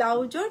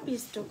ব্লাউজৰ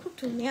পিছটো খুব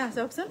ধুনিয়া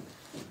চাওকচোন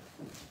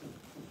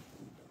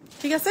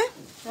ঠিক আছে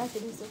ৰাখি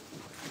দিছো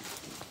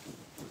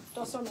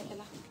টছৰ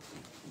মেখেলা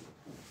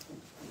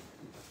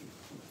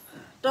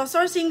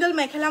টছৰ সিঙ্গল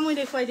মেখেলা মই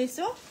দেখুৱাই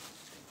দিছো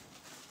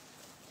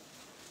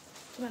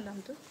কিমান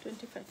দামটো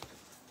 25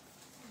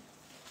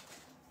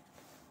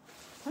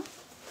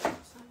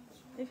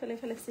 এইফালে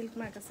ফেলে সিল্ক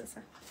মাৰ্ক আছে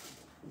সা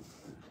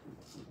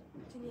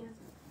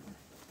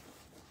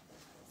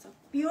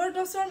পিওৰ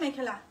টছৰ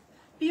মেখেলা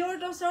পিওৰ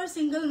টছৰ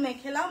সিঙ্গল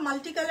মেখেলা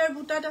মাল্টি কালাৰ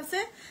বুটাত আছে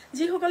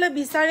যি সকলে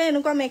বিচাৰে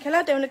এনেকুৱা মেখেলা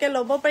তেওঁলোকে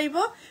ল'ব পাৰিব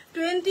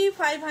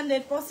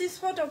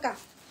 2500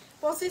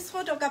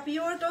 2500 টকা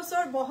পিওৰ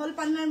টছৰ বহল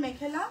পান্নাৰ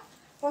মেখেলা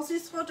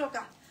 2500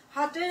 টকা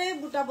হাতেৰে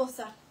বুটা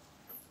বসা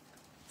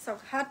সক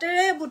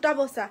হাতেৰে বুটা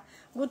বসা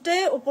গুটে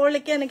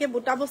ওপৰলৈকে এনেকে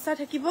বুটা বসা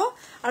থাকিব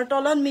আৰু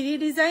তলত মিৰি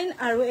ডিজাইন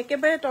আৰু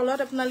একেবাৰে তলত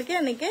আপোনালোকে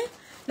এনেকে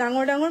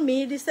ডাঙৰ ডাঙৰ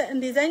মিৰি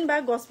ডিজাইন বা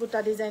গছ বুটা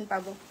ডিজাইন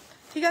পাব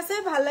ঠিক আছে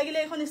ভাল লাগিলে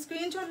এখন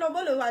স্ক্ৰিনশ্বট ল'ব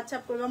লৈ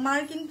WhatsApp কৰিব মাৰ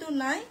কিন্তু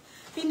নাই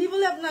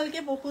পিন্ধিবলৈ আপোনালোকে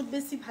বহুত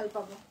বেছি ভাল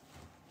পাব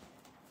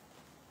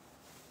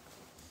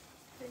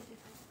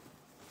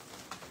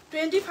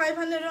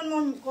 2500 ৰ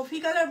মই কফি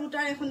কালাৰ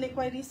বুটাৰ এখন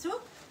দেখুৱাই দিছো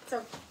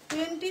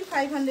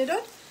 2500 ত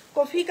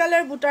কফি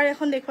কালাৰ বুটাৰ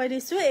এখন দেখুৱাই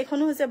দিছো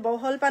এখনো হৈছে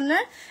বহল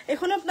পান্নাৰ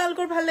এখন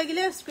আপোনালোকৰ ভাল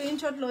লাগিলে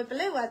স্ক্ৰিনশ্বট লৈ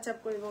পেলাই WhatsApp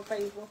কৰিব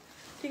পাৰিব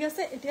ঠিক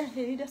আছে এতিয়া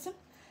হেৰি দাসন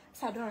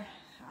চাদৰ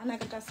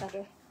আনাকাটা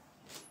চাদৰ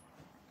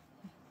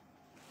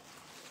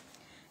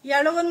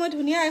ইয়াৰ লগত মই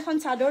ধুনিয়া এখন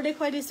চাদৰ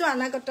দেখুৱাই দিছো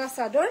আনাকাটা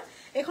চাদৰ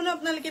এখন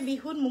আপোনালোকে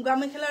বিহুত মুগা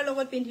মেখেলাৰ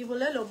লগত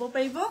পিন্ধিবলৈ ল'ব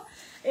পাৰিব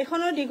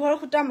এখনৰ দীঘৰ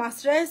খুটা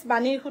মাছৰাইজ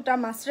বাণীৰ খুটা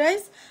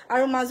মাছৰাইজ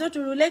আৰু মাজত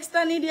ৰুলেক্স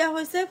টানি দিয়া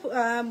হৈছে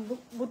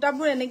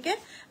বুটাবোৰ এনেকে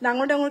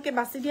ডাঙৰ ডাঙৰকে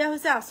বাছি দিয়া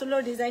হৈছে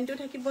আসলৰ ডিজাইনটো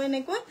থাকিব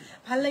এনেকৈ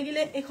ভাল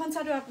লাগিলে এখন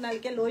চাদৰ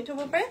আপোনালোকে লৈ থব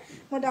পাৰে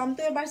মই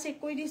দামটো এবাৰ চেক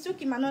কৰি দিছো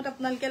কিমানত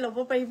আপোনালোকে ল'ব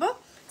পাৰিব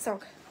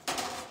চাওক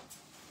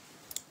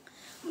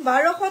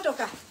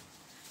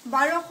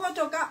 1200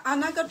 টকা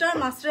আনাকাটাৰ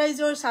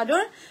মাছৰাইজৰ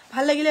চাদৰ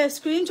ভাল লাগিলে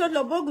স্ক্ৰিনশ্বট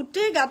ল'ব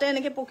গুটে গাতে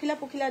এনেকে পখিলা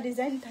পখিলা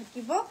ডিজাইন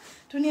থাকিব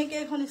ধুনিয়াকে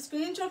এখন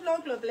স্ক্ৰিনশ্বট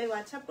লওক লৈ পেলাই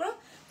WhatsApp কৰক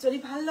যদি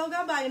ভাল লগা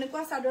বা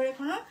এনেকুৱা চাদৰ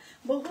এখনৰ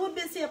বহুত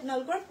বেছি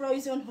আপোনালোকৰ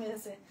প্ৰয়োজন হৈ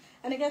আছে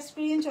এনেকে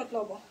স্ক্ৰিনশ্বট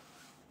ল'ব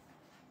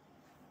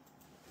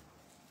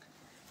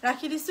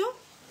ৰাখি দিছো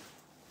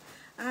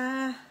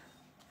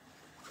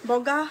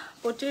বগা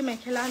পটিৰ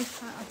মেখেলা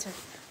আচ্ছা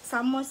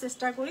সাময়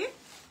চেষ্টা কৰি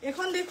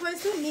এখন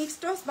দেখুৱাইছো মিক্স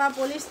টছ বা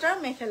পলিষ্টাৰ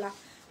মেখেলা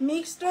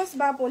মিক্স টছ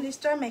বা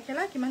পলিষ্টাৰ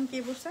মেখেলা কিমান কি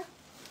বুছা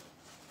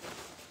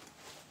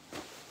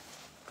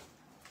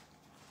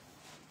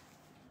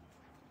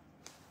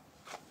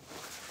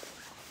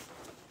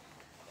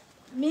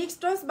মিক্স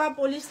টছ বা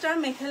পলিষ্টাৰ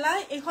মেখেলা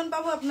এখন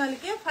পাব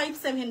আপোনালোকে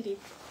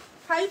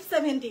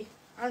 570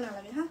 আৰু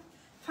নালাগে হা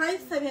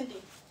 570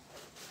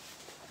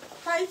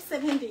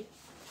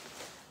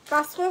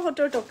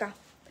 570 টকা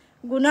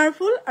গুনাৰ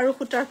ফুল আৰু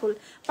খুটাৰ ফুল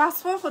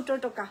 570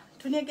 টকা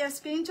ধুনিয়াকে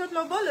স্ক্ৰিনশ্বট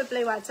ল'ব লৈ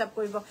প্লে WhatsApp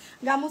কৰিব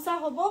গামুচা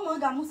হ'ব মই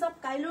গামুচা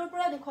কাইলৰ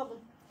পৰা দেখুৱাব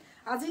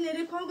আজি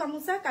নেদেখাম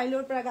গামুচা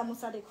কাইলৰ পৰা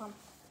গামুচা দেখুৱাম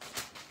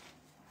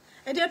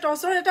এতিয়া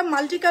টছৰ এটা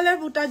মাল্টি কালাৰ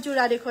বুটাত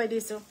জোৰা দেখুৱাই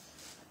দিছো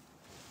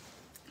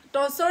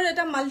টছৰ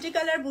এটা মাল্টি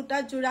কালাৰ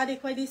বুটাত জোৰা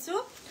দেখুৱাই দিছো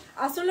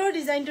আসলৰ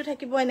ডিজাইনটো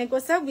থাকিব এনেকৈ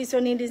চাওক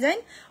বিচনী ডিজাইন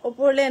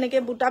ওপৰলে এনেকে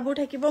বুটাবোৰ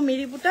থাকিব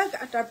মিৰি বুটা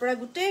তাৰ পৰা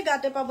গুটে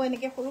গাতে পাব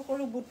এনেকে সৰু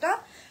সৰু বুটা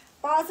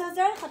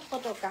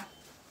 5700 টকা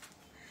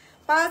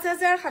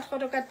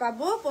 5700 টকাত পাব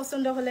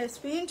পছন্দ হলে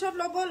স্ক্ৰিনশ্বট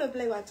ল'ব লৈ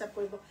প্লে WhatsApp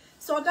কৰিব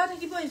ছটা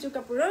থাকিব এজু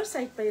কাপোৰৰ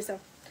সাইড পাৰি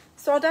চাওক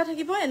ছটা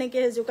থাকিব এনেকে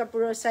এজু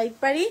কাপোৰৰ সাইড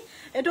পাৰি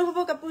এটো হ'ব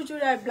কাপোৰ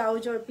জোৰাৰ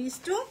ব্লাউজৰ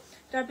পিছটো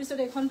তাৰ পিছত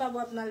এখন পাব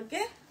আপোনালোকে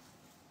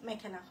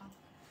মেখেলাখন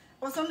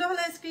পছন্দ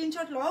হলে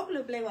স্ক্ৰিনশ্বট লওক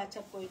লৈ প্লে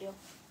WhatsApp কৰি দিও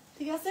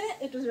ঠিক আছে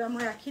এটো জোৰা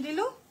মই ৰাখি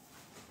দিলো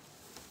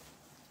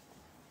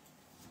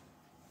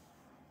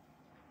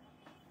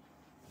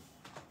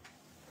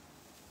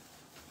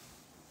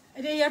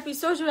এতিয়া ইয়াৰ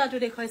পিছৰ যোৰাটো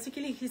দেখুৱাইছো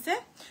কি লিখিছে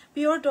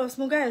পিওৰ টচ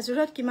মুগা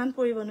এযোৰত কিমান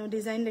পৰিবনো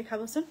ডিজাইন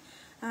দেখাবচোন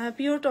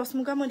পিওৰ টচ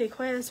মুগা মই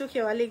দেখুৱাই আছো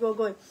শেৱালি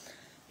গগৈ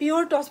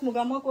পিওৰ টচ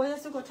মুগা মই কৈ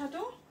আছো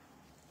কথাটো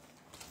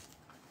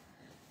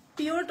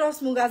পিওৰ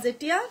টচ মুগা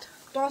যেতিয়া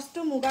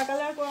টচটো মুগা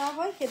কালাৰ কৰা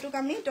হয় হেতুক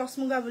আমি টচ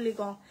মুগা বুলি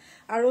কওঁ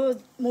আৰু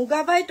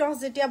মুগা বাই টচ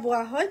যেতিয়া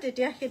বোৱা হয়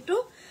তেতিয়া হেতু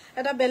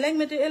এটা বেলেগ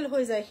মেটেৰিয়েল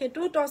হৈ যায়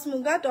হেতু টচ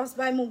মুগা টচ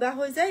বাই মুগা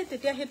হৈ যায়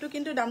তেতিয়া হেতু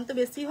কিন্তু দামটো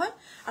বেছি হয়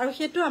আৰু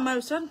হেতু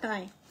আমাৰ ওচৰত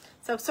নাই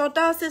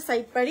ছটা আছে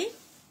সাইড পাৰি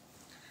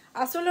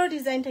আসলৰ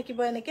ডিজাইন থাকিব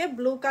এনেকে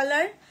ব্লু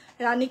কালাৰ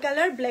ৰাণী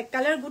কালাৰ ব্লেক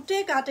কালাৰ গুটে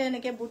গাতে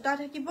এনেকে বুটা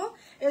থাকিব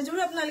এজোৰ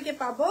আপোনালোকে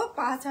পাব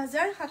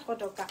 5700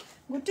 টকা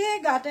গুটে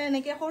গাতে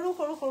এনেকে সৰু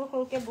সৰু সৰু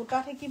সৰুকে বুটা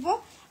থাকিব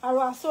আৰু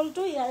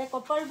আসলটো ইয়াৰে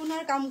কপাৰ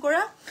গুণাৰ কাম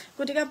কৰা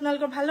গটিকে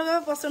আপোনালোকৰ ভাল লগা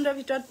পছন্দৰ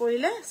ভিতৰত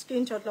পৰিলে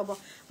স্ক্ৰিনশ্বট ল'ব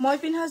মই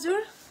পিন্ধাজোৰ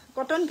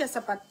কটন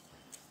কেঁচাপাত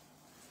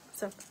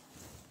সব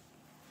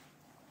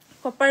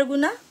কপাৰ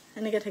গুণা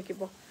এনেকে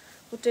থাকিব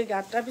গুটে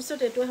গাত তাৰ পিছত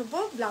এটো হ'ব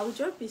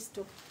ব্লাউজৰ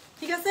পিছটো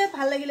ঠিক আছে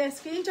ভাল লাগিলে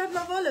স্ক্ৰিনশ্বট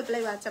ল'ব লৈ প্লে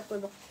WhatsApp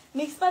কৰিব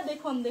মিক্স পাত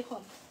দেখুন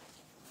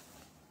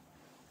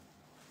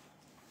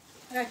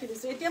ৰাখি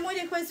দিছো এতিয়া মই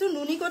দেখুৱাইছো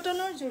নুনি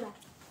কটনৰ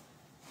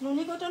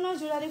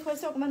জোৰা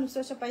দেখুৱাইছো অকমান উচ্চ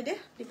চপাই দে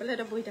দিপলে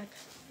এটা বহি থাক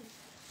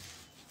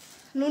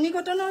নুনি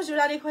কটনৰ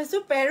জোৰা দেখুৱাইছো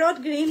পেৰট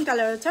গ্ৰীন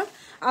কালাৰৰ চাপ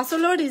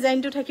আসলৰ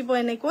ডিজাইনটো থাকিব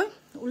এনেকৈ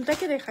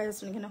উল্টাকে দেখাই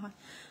আছো নেকি নহয়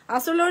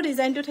আসলৰ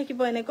ডিজাইনটো থাকিব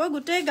এনেকৈ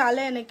গুটে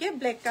গালে এনেকে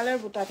ব্লেক কালাৰ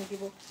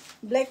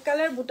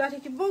বুটা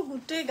থাকিব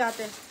গুটে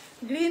গাতে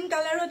গ্ৰীন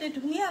কালাৰত এই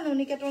ধুনিয়া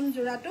নুনি কটন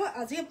জোৰাটো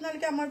আজি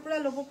আপোনালোকে আমাৰ পৰা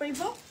ল'ব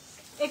পাৰিব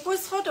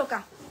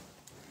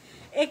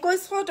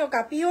 2100 টকা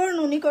পিওৰ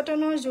নুনি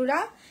কটনৰ জোৰা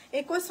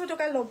 2100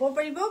 টকা ল'ব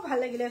পাৰিব ভাল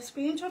লাগিলে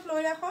স্ক্ৰিনশ্বট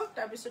লৈ ৰাখক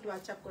তাৰ পিছত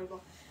WhatsApp কৰিব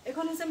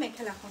এখন হৈছে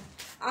মেখেলাখন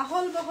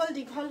আহল বহল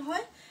দীঘল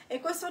হয়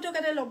 2100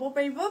 টকাতে ল'ব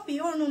পাৰিব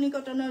পিওৰ নুনি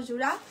কটনৰ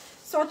জোৰা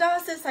ছটা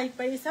আছে সাইড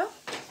পাৰি চাও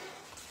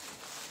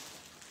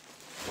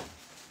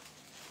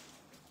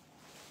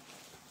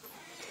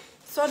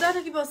ছটা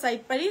থাকিব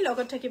সাইড পাৰি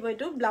লগত থাকিব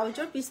এটো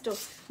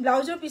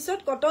ব্লাউজৰ পিছত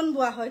কটন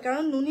বোৱা হয়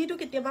কাৰণ নুনিটো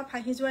কেতিয়াবা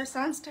ফাহি যোৱাৰ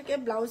চান্স থাকে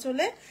ব্লাউজ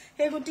হলে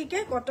হে গটিকে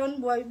কটন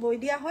বই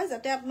দিয়া হয়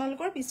যাতে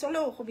আপোনালোকৰ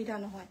পিছলৈ অসুবিধা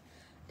নহয়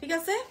ঠিক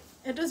আছে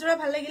এটো জোৰা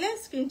ভাল লাগিলে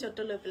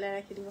স্ক্ৰিনশ্বটটো লৈ পেলাই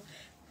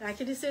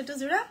ৰাখি দিছে এটো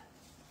জোৰা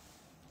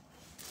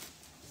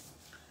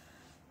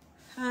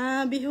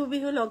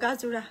বিহু লগা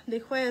জোৰা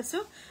দেখুৱাই আছো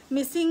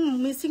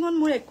মিচিঙত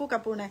মোৰ একো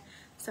কাপোৰ নাই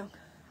চাওক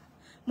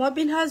মই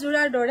পিন্ধা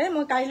জোৰাৰ দৰে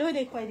মই কাইলৈ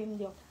দেখুৱাই দিম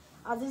দিয়ক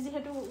আজি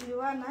যেহেতু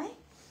উলিওৱা নাই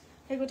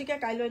হে গটিকে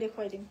কাইলৈ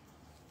দেখুৱাই দিম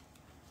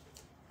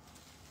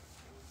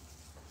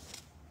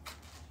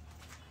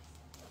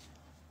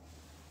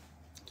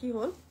কি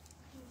হল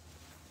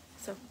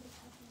সব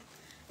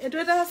এটো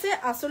এটা আছে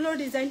আসলৰ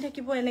ডিজাইন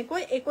থাকিব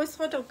এনেকৈ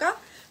 2100 টকা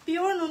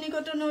পিওৰ নুনি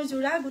কটনৰ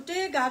জোৰা গুটে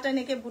গাত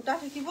এনেকে বুটা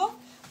থাকিব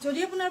যদি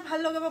আপোনাৰ ভাল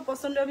লগাব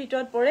পছন্দৰ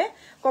ভিতৰত পৰে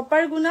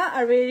কপাৰ গুণা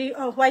আৰু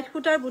হোৱাইট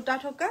ফুটাৰ বুটা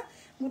থকা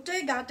গুটে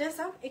গাতে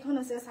চাওক এখন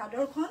আছে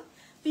চাদৰখন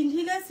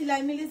পিন্ধিলে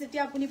সিলাই মিলি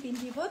যেতিয়া আপুনি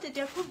পিন্ধিব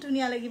তেতিয়া খুব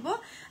ধুনিয়া লাগিব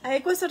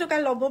 2100 টকা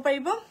ল'ব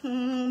পাৰিব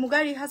মুগা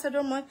ৰিহা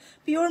চাদৰ মই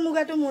পিওৰ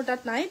মুগাটো মোৰ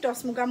তাত নাই টচ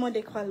মুগা মই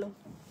দেখুৱালো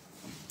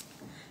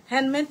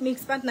হ্যান্ডমেড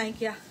মিক্স পাত নাই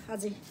কিয়া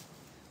আজি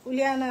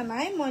উলিয়া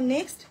নাই মই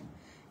নেক্সট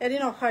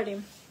এদিন অফাৰ দিম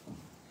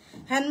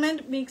হ্যান্ডমেড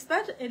মিক্স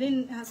পাত এদিন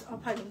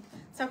অফাৰ দিম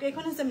চাওক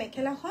এখন আছে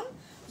মেখেলাখন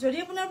যদি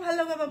আপোনাৰ ভাল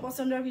লগা বা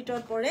পছন্দৰ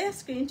ভিতৰত পৰে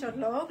স্ক্ৰিনশ্বট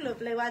লওক লৈ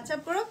প্লে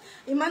WhatsApp কৰক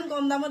ইমান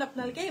কম দামত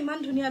আপোনালোকে ইমান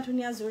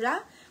ধুনিয়া জোৰা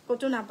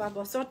কতো নাপাব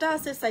ছটা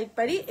আছে সাইড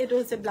পাৰি এটো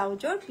হৈছে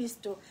ব্লাউজৰ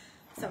পিছটো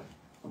চাওক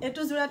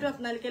এটো জোৰাটো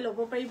আপোনালোকে ল'ব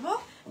পাৰিব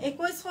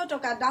 2100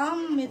 টকা দাম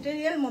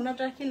মেটেৰিয়েল মনত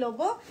ৰাখি ল'ব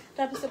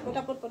তাৰ পিছত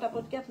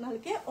পটাপটকে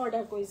আপোনালোকে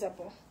অৰ্ডাৰ কৰি যাব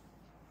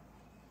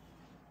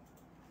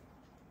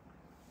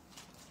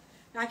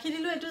ৰাখি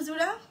দিলো এটো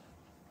জোৰা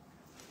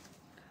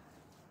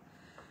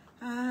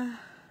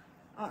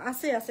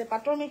আছে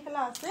পাটৰ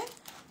মেখেলা আছে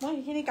মই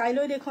হিখিনি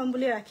কাইলৈ দেখুৱাম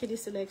বুলি ৰাখি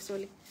দিছিল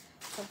একচুয়ালি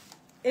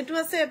এটো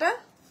আছে এটা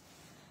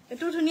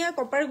এটো ধুনিয়া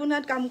কপাৰ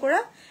গুণাত কাম কৰা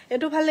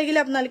এটো ভাল লাগিলে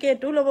আপোনালোকে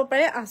এটো ল'ব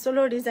পাৰে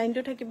আসলৰ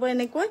ডিজাইনটো থাকিব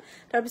এনেকৈ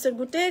তাৰ পিছত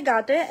গুটে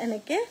গাতে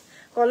এনেকে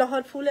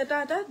কলহত ফুল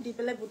এটা দি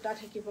পেলে বুটা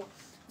থাকিব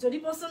যদি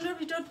পছন্দৰ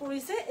ভিতৰত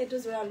পৰিছে এটো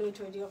জোৰা লৈ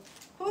থৈ দিও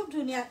খুব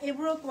ধুনিয়া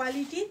এবোৰৰ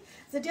কোৱালিটি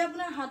যেতিয়া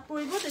আপোনাৰ হাত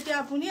পৰিব তেতিয়া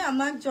আপুনি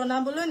আমাক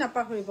জনাবলৈ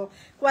নাপাহৰিব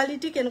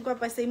কোৱালিটি কেনেকুৱা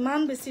পাইছে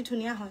ইমান বেছি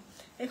ধুনিয়া হয়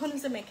এখন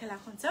হৈছে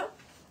মেখেলাখন চাও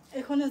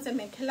এখন হৈছে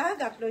মেখেলা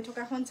গাত লৈ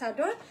থকাখন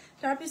চাদৰ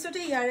তাৰ পিছতে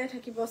ইয়াৰে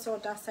থাকিব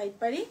ছটা সাইড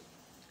পাৰি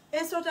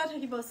এই ছটা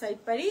থাকিব সাইড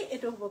পাৰি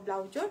এটো হ'ব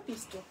ব্লাউজৰ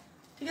পিছটো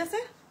ঠিক আছে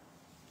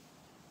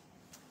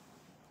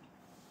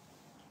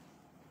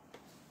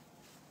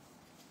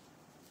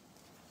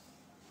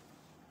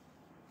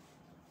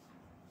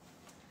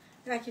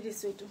ৰাখি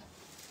দিছো এটো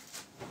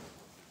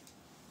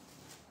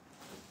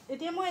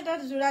এতিয়া মই এটা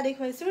জোৰা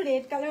দেখুৱাইছো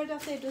ৰেড কালাৰত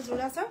আছে এটো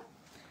জোৰা চাও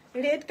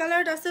ৰেড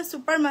কালাৰত আছে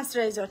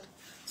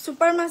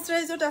সুপাৰ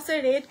মাস্টাৰাইজত আছে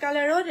ৰেড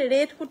কালাৰত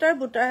ৰেড ফুটাৰ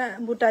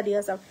বুটা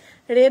দিয়া চাও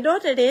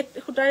ৰেডত ৰেড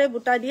ফুটাৰে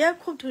বুটা দিয়া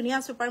খুব ধুনিয়া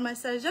সুপাৰ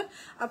মাস্টাৰাইজত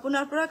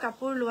আপোনাৰ পৰা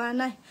কাপোৰ লোৱা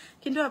নাই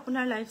কিন্তু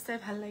আপোনাৰ লাইফ চাই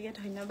ভাল লাগে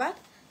ধন্যবাদ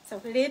চাও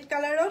ৰেড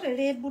কালাৰত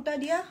ৰেড বুটা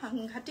দিয়া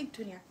সাংঘাতিক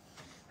ধুনিয়া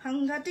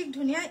সাংঘাতিক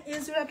ধুনীয়া এই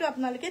জোৰাটো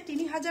আপোনালোকে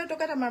 3000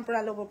 টকাত আমাৰ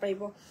পৰা ল'ব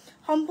পাৰিব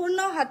সম্পূৰ্ণ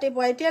হাতে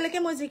বোৱা এতিয়ালৈকে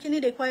মই যিখিনি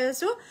দেখুৱাই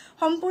আছো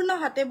সম্পূৰ্ণ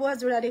হাতে বোৱা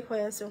জোৰা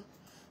দেখুৱাই আছো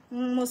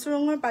মসুৰ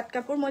ৰঙৰ পাট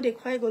কাপোৰ মই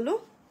দেখুৱাই গলো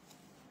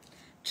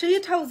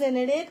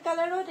 3000 ৰেড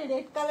কালাৰত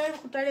ৰেড কালাৰ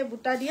খুটাৰে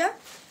বুটা দিয়া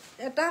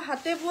এটা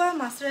হাতে বোৱা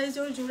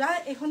মাছৰাইজৰ জোৰা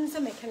এখন হৈছে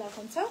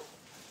মেখেলাখন চাও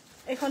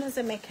এখন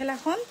হৈছে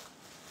মেখেলাখন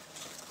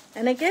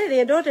এনেকে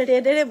ৰেডত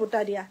ৰেডেৰে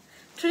বুটা দিয়া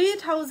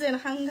 3000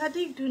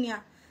 সাংঘাতিক ধুনীয়া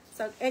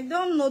চাওক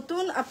একদম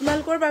নতুন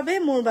আপোনালোকৰ বাবে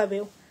মোৰ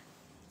বাবেও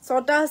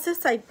ছটা আছে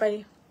সাইড পাৰি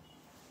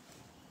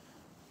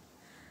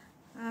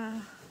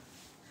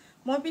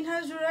মই পিন্ধা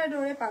জোৰাৰ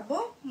দৰে পাব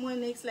মই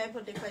নেক্সট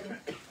লাইভত দেখাই দিম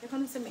এখন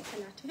হৈছে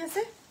মেখেলা ঠিক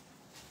আছে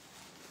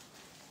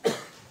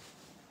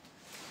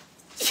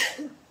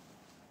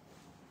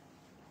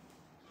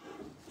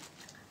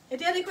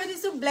এতিয়া দেখুৱাই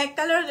দিছো ব্ল্যাক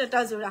কালাৰৰ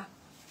এটা জোৰা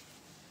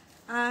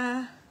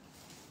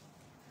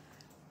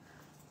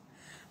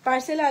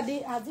পাৰ্সেল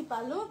আজি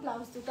পালো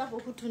ব্লাউজ দুটা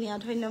বহুত ধুনীয়া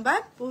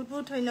ধন্যবাদ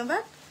বহুত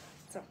ধন্যবাদ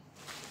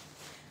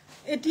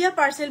এতিয়া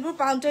পাৰ্সেলবোৰ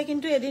পাওঁতে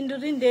কিন্তু এদিন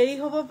দুদিন দেৰি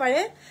হ'ব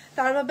পাৰে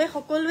তাৰ বাবে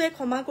সকলোৱে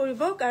ক্ষমা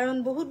কৰিব কাৰণ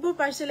বহুতবোৰ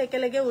পাৰ্সেল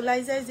একেলগে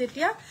ওলাই যায়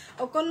যেতিয়া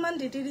অকনমান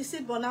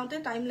ডিটিডিসিত বনাওতে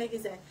টাইম লাগি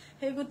যায়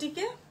সেই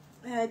গতিকে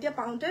এতিয়া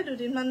পাওঁতে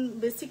দুদিনমান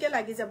বেছিকে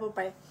লাগি যাব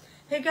পাৰে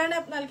সেই কাৰণে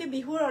আপোনালোকে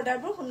বিহুৰ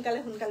অৰ্ডাৰবোৰ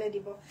সোনকালে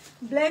দিব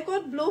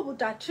ব্ল্যাকত ব্লু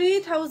বুটা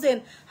 3000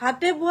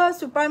 হাতে বোৱা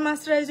সুপাৰ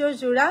মাস্টাৰাইজৰ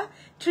জোৰা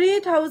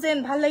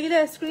 3000 ভাল লাগিলে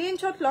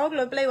স্ক্ৰিনশ্বট লগ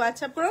লৈ প্লে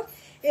WhatsApp কৰক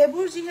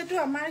এবোৰ যেহেতু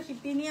আমাৰ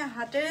শিপিনিয়া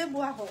হাতেৰে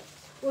বোৱা হয়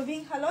উইভিং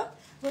খালত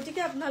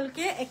গতিকে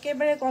আপোনালোকে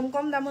একেবাৰে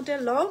কম দামতে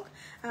লগ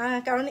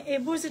কাৰণ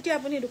এবোৰ যেতিয়া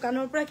আপুনি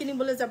দোকানৰ পৰা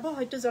কিনিবলৈ যাব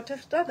হয়তো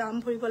যথেষ্ট দাম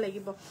ভৰিব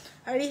লাগিব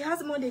আৰু ৰিহাজ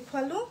মই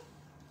দেখুৱালো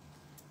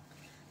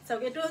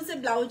চাওক এটো হৈছে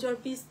ব্লাউজৰ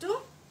পিসটো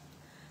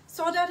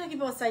ছটা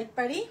থাকিব সাইড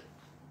পাৰি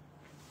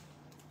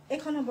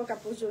এখন হ'ব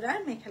কাপোৰ জোৰাৰ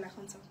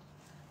মেখেলাখন চাওক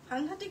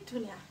সাংঘাতিক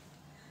ধুনীয়া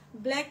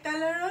ব্ল্যাক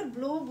কালাৰৰ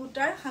ব্লু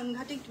বুটাৰ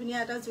সাংঘাতিক ধুনীয়া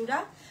এটা জোৰা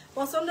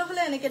পছন্দ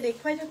হলে এনেকে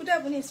দেখুৱাই থাকোতে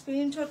আপুনি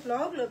স্ক্ৰিনশ্বট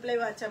লগ লৈ প্লে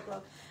WhatsApp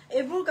কৰক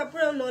এবোৰ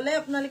কাপোৰ ললে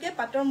আপোনালোকে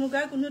পাটৰ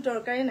মুগাৰ কোনো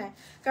দৰকাৰে নাই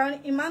কাৰণ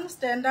ইমান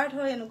ষ্টেণ্ডাৰ্ড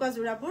হয় এনেকুৱা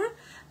জোৰাবোৰ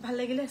ভাল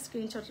লাগিলে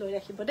স্ক্ৰিনশ্বট লৈ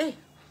ৰাখিব দেই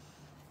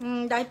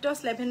ডাইটছ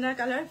লেভেণ্ডাৰ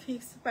কালাৰ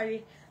ফিক্স পাৰি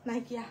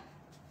নাইকিয়া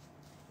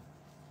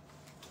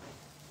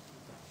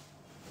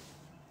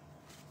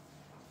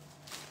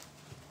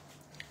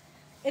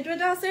এটো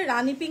এটা আছে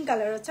ৰাণী পিংক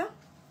কালাৰ আচ্ছা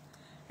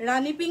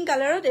ৰাণী পিংক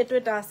কালাৰত এটো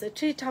এটা আছে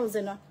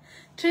 3000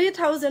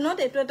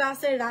 এটো এটা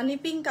আছে ৰাণী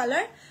পিংক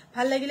কালাৰ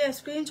ভাল লাগিলে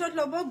স্ক্ৰিনশ্বট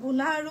লব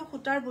গুনা আৰু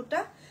খুটাৰ বুটা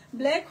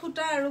ব্ল্যাক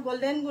খুটা আৰু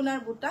গোল্ডেন গুনাৰ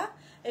বুটা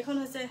এখন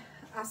হৈছে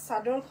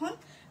চাদৰখন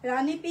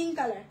ৰাণী পিংক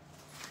কালাৰ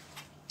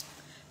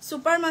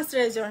সুপাৰ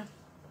মাস্টাৰাইজৰ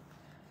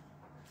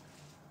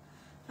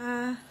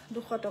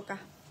 200 টকা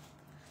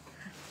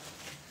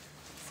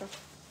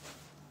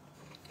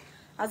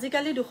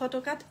আজিকালি 200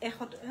 টকাত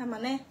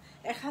মানে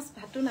এখাস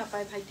ভাতু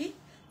নাপায় ভাইটি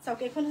চাওক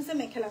এখন হৈছে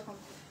মেখেলাখন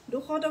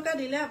 200 টকা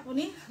দিলে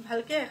আপুনি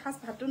ভালকে এখাস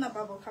ভাতু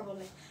নাপাব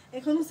খাবলৈ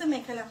এখন হৈছে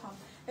মেখেলাখন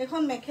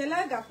এখন মেখেলা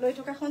গাপ লৈ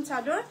থকাখন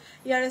চাদৰ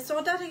ইয়াৰে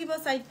ছটা থাকিব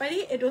সাইড পাৰি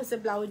এটো হৈছে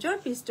ব্লাউজৰ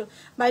পিসটো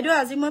বাইদেউ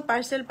আজি মই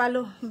পাৰ্সেল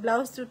পালো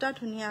ব্লাউজ দুটা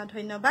ধুনীয়া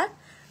ধন্যবাদ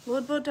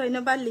বহুত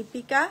ধন্যবাদ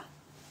লিপিকা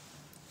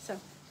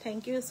চাওক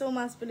থ্যাংক ইউ সো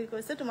মাচ বুলি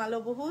কৈছে তোমালৈ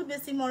বহুত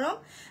বেছি মৰম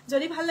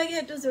যদি ভাল লাগে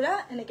এটো জোৰা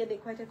এনেকে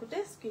দেখুৱাই থাকোতে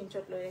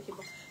স্ক্ৰিনশ্বট লৈ ৰাখিব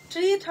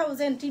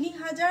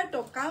 3000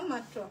 টকা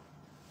মাত্ৰ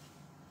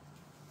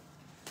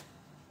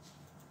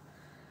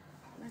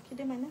নাকি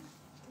মানে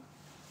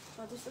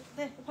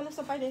দে ফলে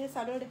সপাই দে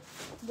চাদৰ দে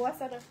বোৱা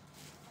চাদৰ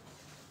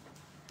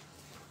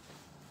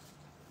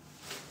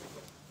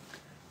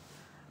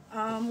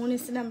মোৰ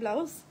নিচিনা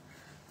ব্লাউজ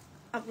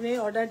আপুনি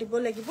অৰ্ডাৰ দিব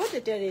লাগিব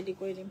তেতিয়া ৰেডি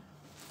কৰি দিম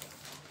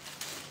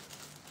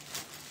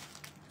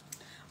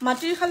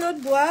মাটিৰ খালত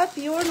বোৱা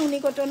পিওৰ নুনি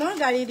কটনৰ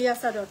গাড়ী দিয়া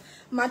চাদৰ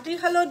মাটিৰ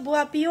খালত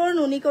বোৱা পিওৰ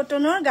নুনি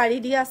কটনৰ গাড়ী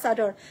দিয়া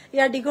চাদৰ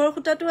ইয়াৰ দীঘৰ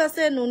খুটাটো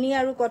আছে নুনি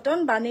আৰু কটন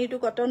বাণীটো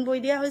কটন বৈ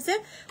দিয়া হৈছে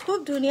খুব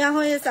ধুনীয়া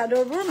হয় এই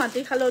চাদৰবোৰ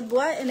মাটিৰ খালত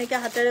বোৱা এনেকে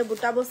হাতেৰে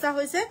বুটা বসা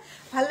হৈছে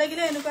ভাল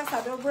লাগিলে এনেকুৱা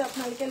চাদৰবোৰ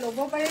আপোনালোকে ল'ব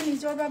পাৰে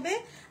নিজৰ বাবে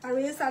আৰু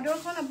এই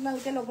চাদৰখন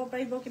আপোনালোকে ল'ব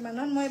পাৰিব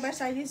কিমানত মই এবাৰ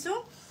চাই দিছো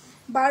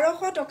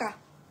 1200 টকা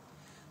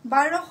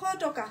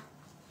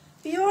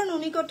পিওৰ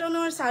নুনি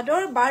কটনৰ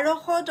চাদৰ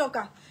 1200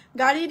 টকা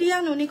গাড়ী দিয়া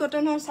নুনি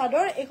কটনৰ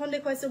চাদৰ এখন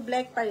দেখুৱাইছো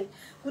ব্ল্যাক পাৰি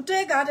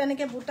গুটেই গাত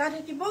এনেকে বুটা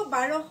থাকিব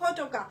 1200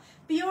 টকা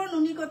পিওৰ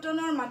নুনি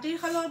কটনৰ মাটিৰ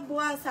খালত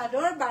বোৱা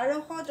চাদৰ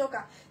 1200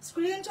 টকা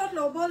স্ক্ৰিনশ্বট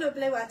লব লৈ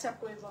প্লে WhatsApp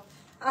কৰিব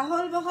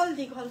আহল বহল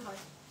দীঘল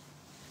হয়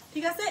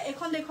ঠিক আছে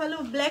এখন দেখুৱালো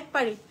ব্ল্যাক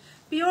পাৰি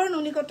পিওৰ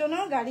নুনি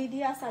কটনৰ গাড়ী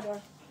দিয়া চাদৰ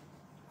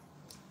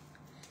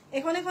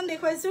এখন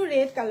দেখুৱাইছো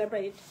ৰেড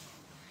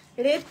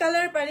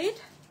কালাৰ পাৰিত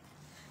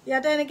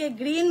ইয়াতে এনেকে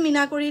গ্ৰীন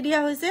মিনা কৰি দিয়া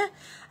হৈছে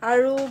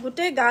আৰু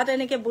গুটে গাত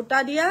এনেকে বুটা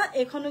দিয়া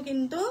এখনো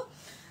কিন্তু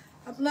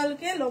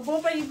আপোনালোকে লব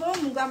পাৰিব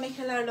মুগা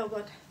মেখেলাৰ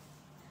লগত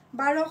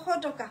 1200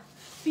 টকা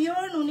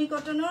পিওৰ নুনি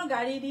কটনৰ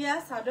গাড়ী দিয়া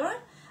চাদৰ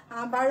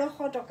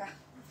 1200 টকা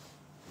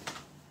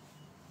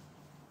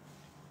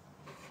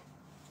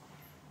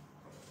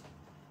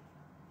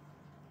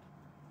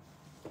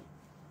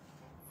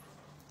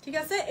ঠিক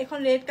আছে এখন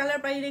ৰেড কালাৰ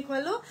পাৰি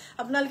দেখুৱালো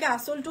আপোনালোকে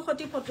আসলটো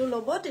খতি ফটো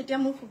লব তেতিয়া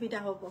মোৰ সুবিধা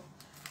হ'ব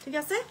ঠিক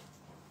আছে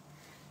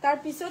তাৰ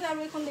পিছত আৰু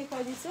এখন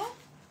দেখুৱাই দিছো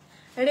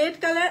ৰেড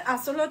কালাৰ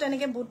আচলত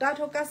এনেকে বুটা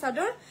থকা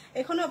চাদৰ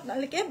এখনো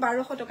আপোনালোকে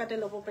 1200 টকাতে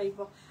ল'ব পাৰিব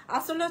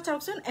আচলত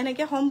চাওকচোন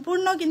এনেকে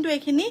সম্পূৰ্ণ কিন্তু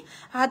এখিনি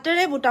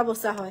হাতেৰে বুটা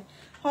বসা হয়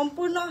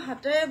সম্পূৰ্ণ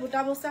হাতেৰে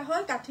বুটা বসা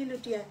হয় কাঠি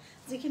লুটিয়াই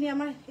যিখিনি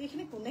আমাৰ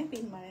এইখিনি কোনে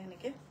পিন মাৰে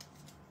এনেকে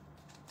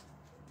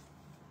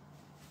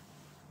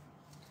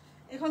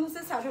এখন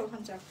হৈছে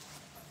চাদৰখন চাওক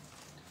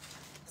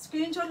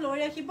স্ক্ৰিনশ্বট লৈ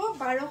ৰাখিব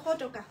 1200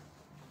 টকা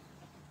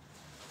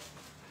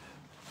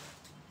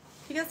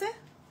ঠিক আছে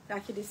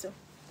ৰাখি দিছো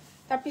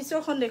তাৰ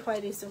পিছৰখন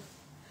দেখুৱাই দিছো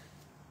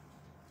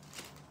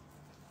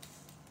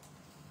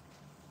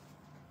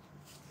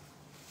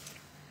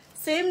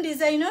सेम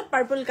डिजाइनत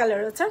पर्पल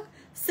कलर चाक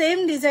सेम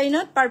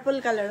डिजाइनत पर्पल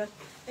कलर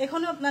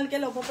एखनो आपनालके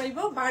लब पारिब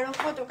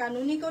 1200 टका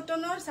नुनी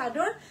कटনৰ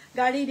চাদৰ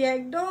গাড়ী দিয়া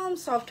একদম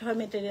সফট হয়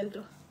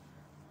মেটেৰিয়েলটো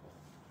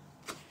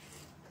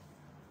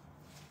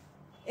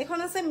এখন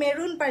আছে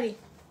মেৰুন পাৰি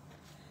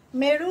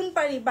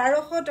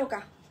 1200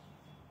 টকা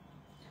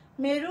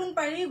মেৰুন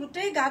পাৰি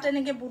গুটেই গাত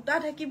এনেকে বুটা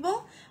থাকিব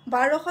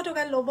 1200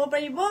 টকা লব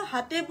পাৰিব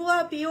হাতে বুৱা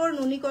পিওৰ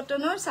নুনি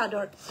কটনৰ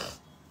চাদৰ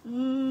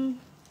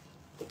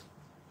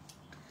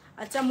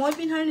আচ্ছা মই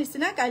পিনহাৰ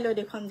নিচিনা কাইলৈ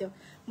দেখুৱাম দিও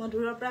মই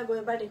দূৰৰ পৰা গৈ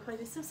এবাৰ দেখুৱাই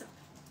দিছো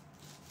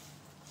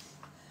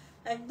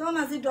একদম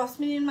আজি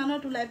 10 মিনিট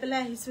মানত উলাই পেলাই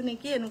আহিছো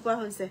নেকি এনেকুৱা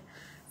হৈছে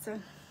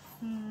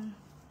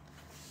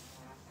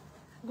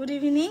গুড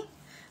ইভিনিং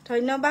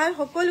ধন্যবাদ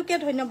সকলোকে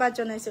ধন্যবাদ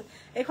জনাইছো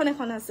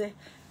এখন আছে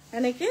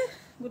এনেকে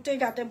গুটেই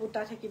গাতে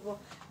বুটা থাকিব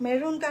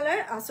মেৰুন কালাৰ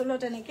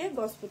আচলত এনেকে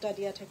গছ বুটা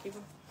দিয়া থাকিব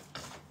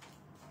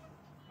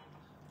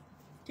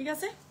ঠিক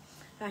আছে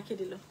ৰাখি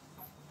দিলো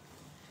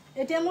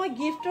এতিয়া মই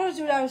গিফটৰ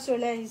জোৰা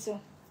উচৰলে আহিছো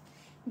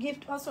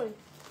গিফট সৰি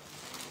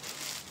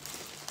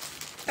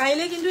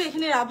কাইলে কিন্তু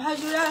এখিনি ৰাভাৰ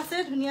জোৰা আছে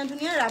ধুনিয়া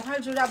ধুনিয়া ৰাভাৰ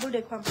জোৰাবোৰ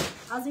দেখুৱাম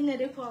আজি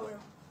নেদেখুৱা বাৰু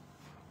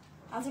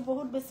আজি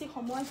বহুত বেছি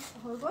সময়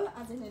হৈ গল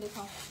আজি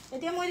নেদেখুৱা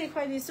এতিয়া মই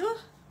দেখুৱাই দিছো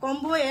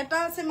কম্বো এটা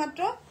আছে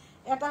মাত্ৰ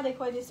এটা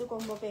দেখুৱাই দিছো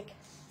কম্বো পেক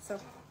সব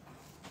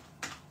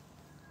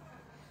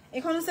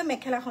এখন আছে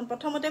মেখেলাখন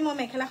প্ৰথমতে মই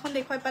মেখেলাখন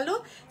দেখুৱাই পালো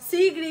সি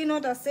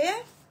গ্ৰীনত আছে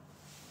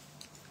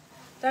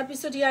তাৰ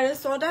পিছত ইয়াৰে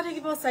সদা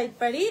থাকিব সাইড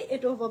পাৰি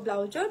এটো হ'ব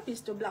ব্লাউজৰ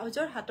পিছটো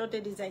ব্লাউজৰ হাততে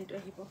ডিজাইনটো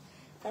আহিব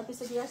তাৰ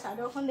পিছত ইয়াৰ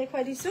চাদৰখন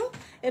দেখুৱাই দিছো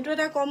এটো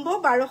এটা কম্বো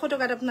 1200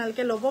 টকাত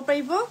আপোনালকে ল'ব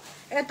পাৰিব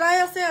এটাই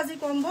আছে আজি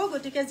কম্বো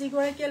গটিকে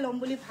জিগৰাকে লম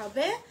বুলি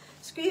ভাবে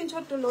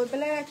স্ক্ৰিনশ্বটটো লৈ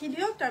পেলাই ৰাখি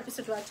দিওক তাৰ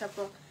পিছত WhatsApp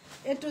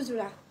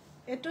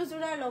এটো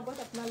জোৰা লগত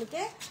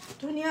আপোনালকে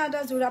ধুনিয়া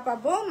এটা জোৰা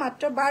পাব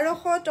মাত্ৰ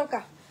 1200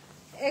 টকা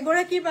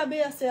এগৰাকী বাবে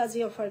আছে আজি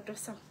অফাৰটো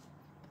চাও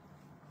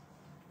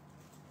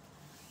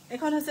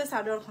এখন আছে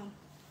চাদৰখন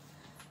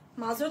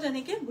মাজত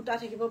এনেকে বুটা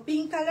থাকিব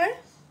পিঙ্ক কালাৰ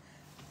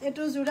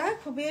এটো জোৰা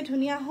খুবেই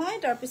ধুনিয়া হয়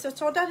তাৰ পিছত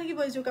ছটা থাকিব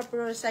ইজু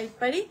কাপোৰৰ সাইড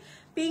পাৰি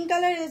পিঙ্ক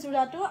কালাৰ এই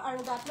জোৰাটো আৰু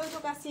গাতলৈ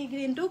থকা সি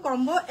গ্ৰীনটো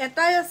কম্বো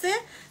এটাই আছে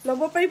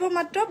লব পাৰিব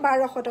মাত্ৰ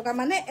 1200 টকা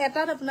মানে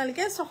এটাত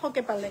আপোনালকে 600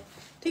 কে পালে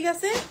ঠিক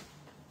আছে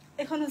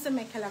এখন আছে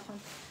মেখেলাখন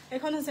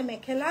এখন আছে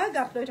মেখেলা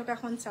গাতলৈ থকা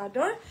খন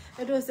চাদৰ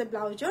এটো আছে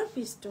ব্লাউজৰ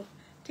পিছটো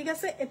ঠিক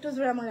আছে এটো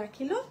জোৰা মই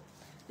ৰাখিলো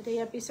এতিয়া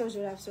ইয়াৰ পিছৰ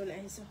জোৰা চলে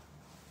আহিছো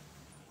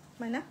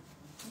মাইনা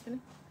আপুনি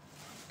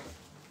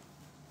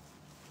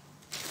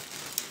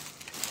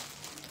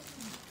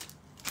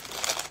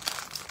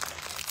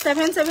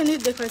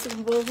 778 দেখুৱাইছো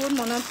বহুত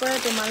মনত পৰে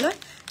তোমালৈ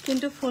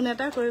কিন্তু ফোন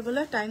এটা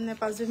কৰিবলৈ টাইম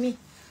নাপাও জুমি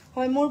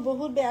হয় মোৰ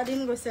বহুত বেয়া দিন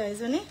গৈছে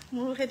আইজনী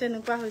মোৰ হে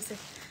তেনেকুৱা হৈছে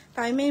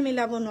টাইমে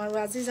মিলাব নোৱাৰো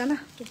আজি জানা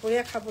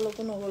দুপৰীয়া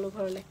খাবলৈকো নগলো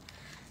ঘৰলে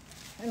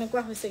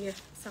এনেকুৱা হৈছে গে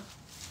চাও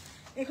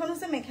এখন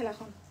আছে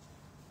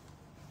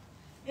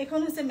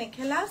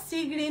মেখেলা সি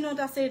গ্ৰীনত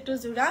আছে এটো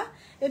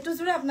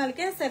জোৰা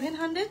আপোনালকে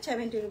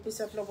 770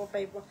 रुपीसত ল'ব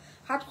পাৰিব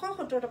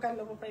 770 টকা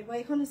ল'ব পাৰিব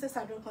এখন আছে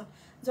চাদৰখন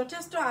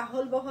যথেষ্ট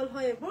আহল বহল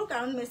হয় এবোৰ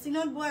কাৰণ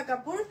মেচিনত বোৱা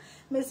কাপোৰ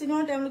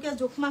মেচিনৰ তেওঁলোকে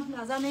জোখমাখ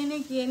নাজানে নে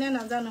কিনে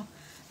নাজানো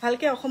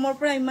ভালকে অসমৰ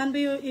পৰা ইমান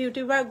বি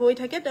ইউটিউবাৰ গৈ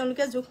থাকে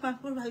তেওঁলোকে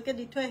জোখমাখবোৰ ভালকে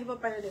দি থৈ আহিব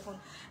পাৰে দেখোন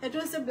এটো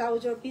আছে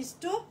ব্লাউজৰ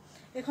পিছটো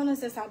এখন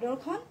আছে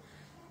চাদৰখন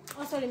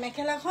সৰি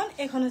মেখেলাখন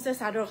এখন আছে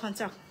চাদৰখন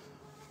চাওক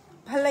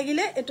ভাল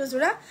লাগিলে এটো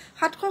জোৰা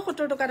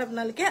 770 টকাত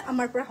আপোনালকে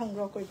আমাৰ পৰা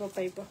সংগ্ৰহ কৰিব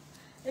পাৰিব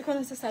এখন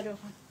আছে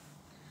চাদৰখন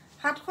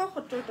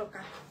 770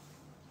 টকা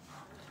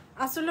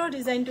আসলৰ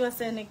ডিজাইনটো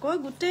আছে এনেকৈ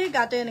গুটেই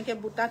গাতে এনেকে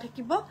বুটা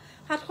থাকিব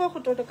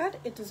 770 টকাত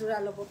এটো জোৰা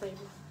ল'ব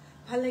পাৰিব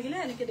ভাল লাগিলে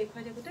এনেকে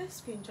দেখুৱাই দিবতে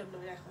স্ক্ৰিনশ্বট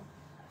লৈ ৰাখো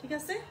ঠিক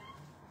আছে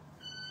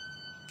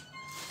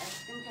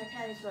একদম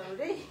খাই আছো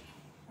দেই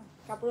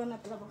কাপোৰ না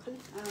পেলাব খালি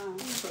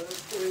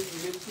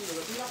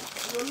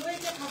ললৈ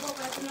কে খাব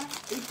পাইছ না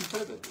এই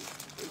পিছতে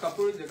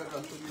কাপোৰৰ জেগা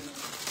ৰাখো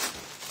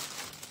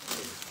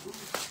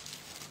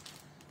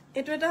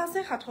এটো এটা আছে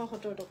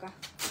 770 টকা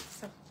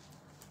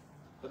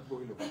তাত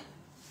বহিলো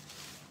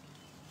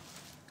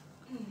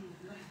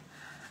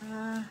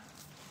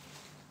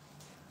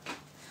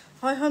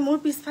হয় হয় মোৰ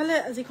পিছফালে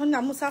যিখন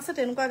গামুচা আছে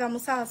তেনেকুৱা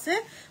গামুচা আছে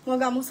মই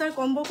গামুচাৰ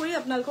কম্বো কৰি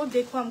আপোনালোকক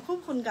দেখুৱাম খুব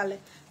সোনকালে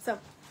সব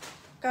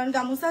কাৰণ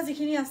গামুচা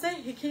যিখিনি আছে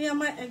সেইখিনি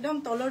আমাৰ একদম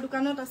তলৰ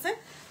দোকানত আছে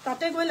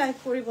তাতে গৈ লাইভ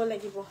কৰিব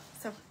লাগিব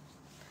সব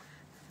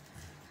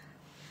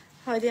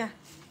হয় দিয়া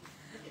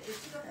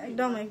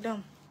একদম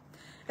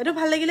এটো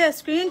ভাল লাগিলে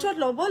স্ক্ৰিনশ্বট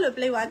ল'ব লৈ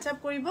প্লে WhatsApp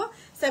কৰিব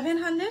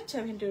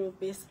 770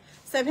 rupees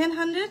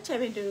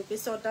 770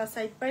 rupees ছটা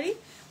সাইড পাৰি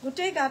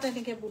গুটে গাত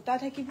এনেকে বুটা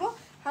থাকিব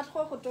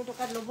 770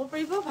 টকাত ল'ব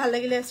পাৰিব ভাল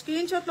লাগিলে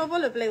স্ক্ৰিনশ্বট ল'ব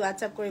লৈ প্লে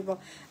WhatsApp কৰিব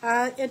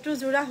এটো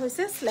জোৰা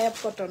হৈছে স্ল্যাব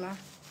কটনৰ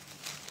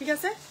ঠিক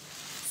আছে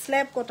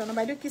স্ল্যাব কটনৰ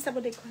বাইদেউ কি চাব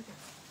দেখুৱা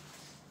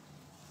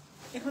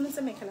এখন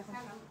হৈছে মেখেলাখন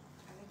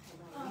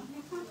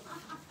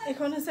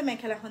এখন হৈছে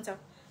মেখেলাখন চাও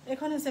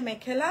এখন হৈছে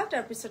মেখেলা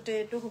তাৰ পিছতে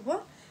এটো হ'ব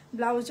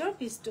ব্লাউজৰ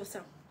পিছটো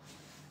চাও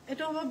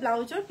এটো হ'ব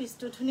ব্লাউজৰ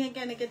পিছটো ধুনিয়াকে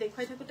এনেকে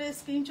দেখাই থাকোতে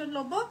স্ক্ৰিনশ্বট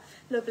ল'ব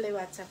লৈ প্লে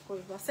WhatsApp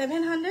কৰিব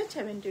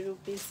 770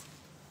 rupees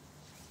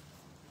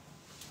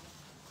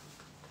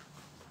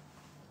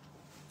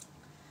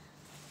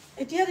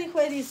এতিয়া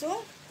দেখুৱাই দিছো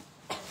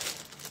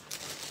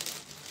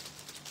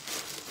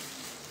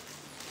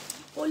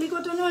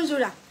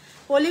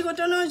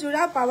পলিকটনৰ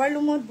জোৰা পাৱাৰ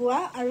লুমত বুৱা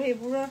আৰু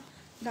এবোৰৰ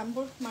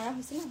দামবোৰ মাৰা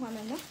হৈছে না হোৱা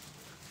নাই ন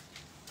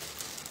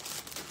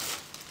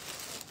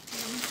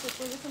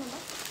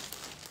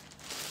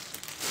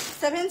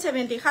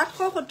 770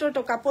 770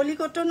 টকা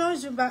পলিকটনৰ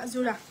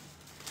জোৰা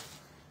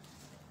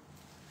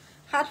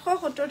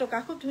 770 টকা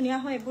খুব ধুনিয়া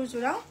হয় এবোৰ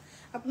জোৰাও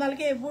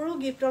আপোনালোকে এবোৰো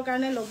গিফটৰ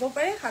কাৰণে ল'ব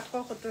পাৰে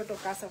 770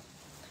 টকা সব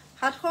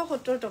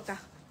 770 টকা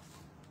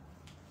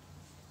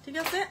ঠিক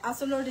আছে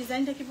আসলৰ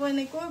ডিজাইন থাকিব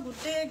এনেকৈ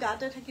গুটে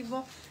গাতে থাকিব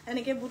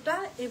এনেকে বুটা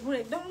এবোৰ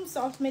একদম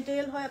সফট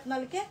মেটেৰিয়েল হয়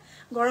আপোনালোকে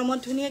গৰমত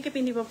ধুনিয়াকে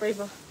পিন্ধিব পাৰিব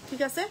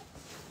ঠিক আছে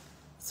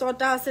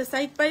ছটা আছে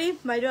সাইড পাৰি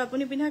বাইদেউ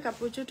আপুনি পিন্ধা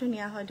কাপোৰটো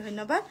ধুনিয়া হয়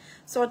ধন্যবাদ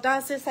ছটা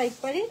আছে সাইড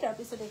পাৰি তাৰ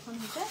পিছত এখন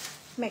হৈছে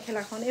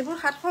মেখেলাখন এবোৰ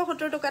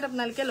 770 টকাত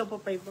আপোনালোকে ল'ব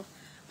পাৰিব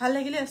ভাল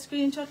লাগিলে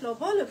স্ক্ৰিনশ্বট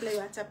ল'ব লৈ প্লে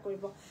WhatsApp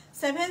কৰিব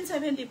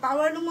 770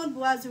 পাৱাৰ লুমত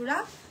বুৱা জোৰা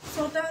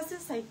ছটা আছে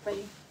সাইড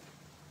পাৰি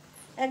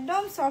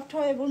একদম সফট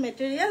হয় এবোৰ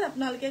মেটেৰিয়েল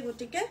আপোনালোকে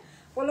গুটিকে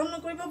পলম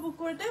নকৰিব বুক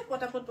কৰিতে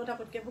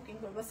পটাপটকে বুকিং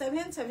কৰিব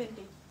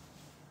 770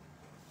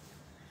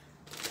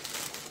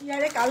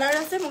 ইয়াৰে কালাৰ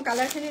আছে মই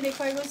কালাৰখিনি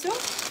দেখুৱাই গৈছো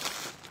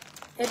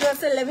এটো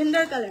আছে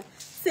লেভেন্ডাৰ কালাৰ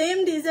সেম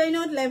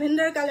ডিজাইনত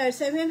লেভেন্ডাৰ কালাৰ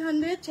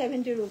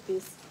 770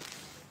 rupees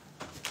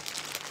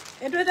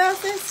এটো এটা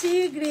আছে সি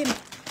গ্ৰীন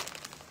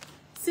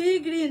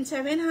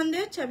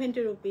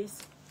 770 rupees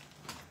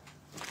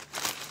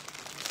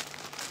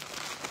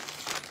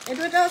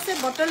এটো এটা আছে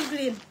বটল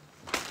গ্ৰীন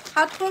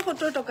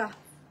 770 টকা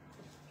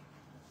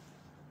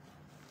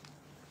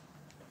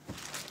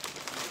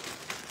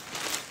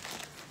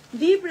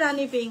ডিপ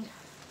ৰাণী পিংক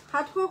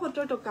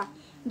 770 টকা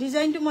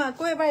ডিজাইনটো মই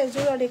আকৌ এবাৰ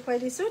এজোৰৰ দেখুৱাই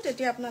দিছো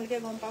তেতিয়া আপোনালোকে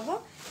গম পাব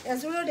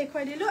এজোৰৰ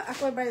দেখুৱাই দিলো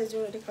আকৌ এবাৰ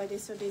এজোৰৰ দেখুৱাই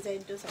দিছো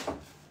ডিজাইনটো চাওক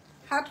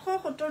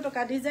 770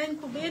 টকা ডিজাইন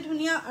খুবেই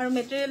ধুনিয়া আৰু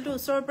মেটেৰিয়েলটো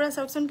ওচৰৰ পৰা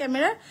চাওকচোন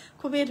কেমেৰা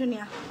খুবেই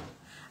ধুনিয়া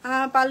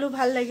পালু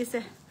ভাল লাগিছে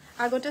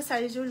আগতে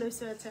 4 জোৰ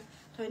লৈছো আচ্ছা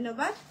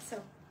ধন্যবাদ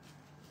চাওক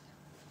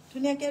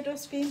ধুনিয়াকে এটো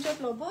স্ক্ৰিনশ্বট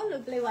ল'ব লৈ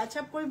প্লে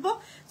WhatsApp কৰিব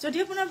যদি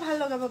আপোনাৰ ভাল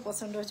লগাব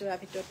পছন্দৰ জোৰা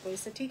ভিতৰত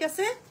পৰিছে ঠিক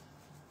আছে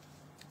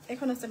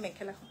এখন আছে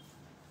মেখেলাখন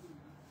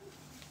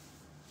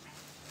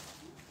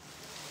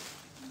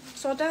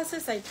ছটা আছে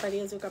সাইড পাৰি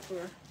এজো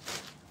কাপোৰৰ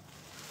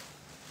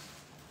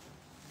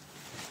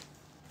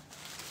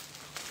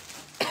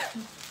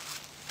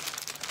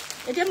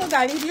এতিয়া মই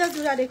গাড়ী দিয়া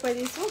জোৰা দেখুৱাই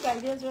দিছো গাড়ী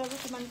দিয়া জোৰাটো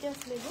কিমানকে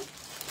আছিল গো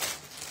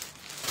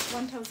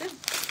 1000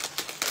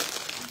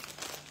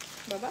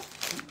 বাবা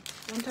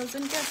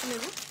 1000 কে আছিল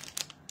গো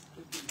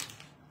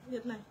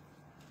ইয়াত নাই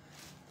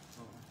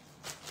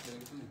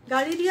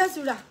গাড়ী দিয়া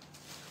জোৰা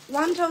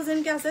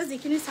 1000 কে আছে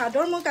যিখিনি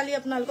সাদৰ মই কালি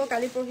আপোনালোকক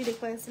কালি পৰহি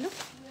দেখুৱাই আছিল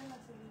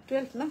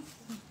 12 না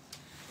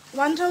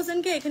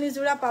 1000 কে এখিনি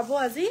জোৰা পাব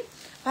আজি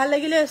ভাল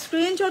লাগিলে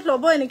স্ক্ৰিনশ্বট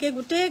ল'ব এনেকে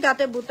গুটে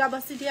গাতে বুটা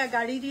বাছি দিয়া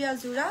গাড়ী দিয়া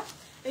জোৰা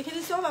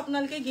এখিনি সব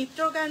আপোনালোকে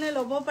গিফটৰ কাৰণে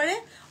ল'ব পাৰে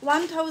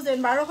 1000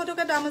 1200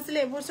 টকা দাম আছিল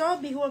এবোৰ সব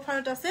বিহু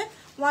অফাৰত আছে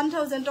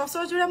 1000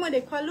 টছৰ জোৰা মই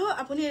দেখুৱালো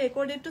আপুনি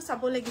ৰেকৰ্ডেডটো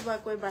চাব লাগিব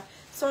আকৌ এবাৰ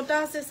ছটা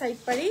আছে সাইড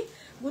পাৰি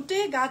গুটে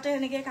গাতে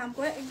এনেকে কাম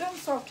কৰে একদম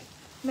সফট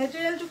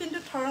মেটেৰিয়েলটো কিন্তু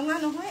থৰঙা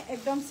নহয়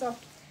একদম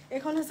সফট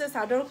এখন হৈছে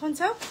সাদৰখন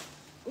চাওক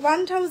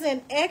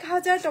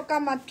 1000 টকা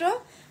মাত্ৰ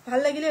ভাল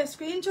লাগিলে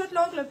স্ক্ৰিনশ্বট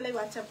লওক লৈ প্লে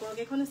WhatsApp কৰক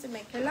এখন হৈছে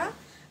মেখেলা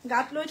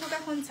গাত লৈ থকা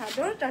খন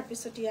সাদৰ তাৰ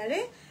পিছত ইয়াৰে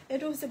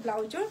এটো হৈছে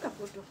ব্লাউজৰ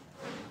কাপোৰটো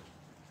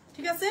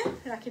ঠিক আছে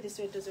ৰাখি দিছো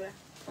এটো জোৰা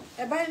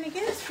এবাৰ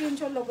এনেকে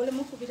স্ক্ৰিনশ্বট লবলৈ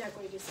মই সুবিধা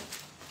কৰি দিছো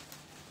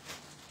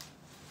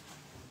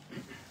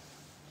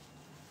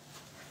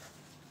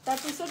তাৰ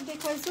পিছত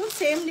দেখুৱাইছো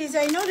সেম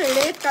ডিজাইনৰ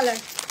red colour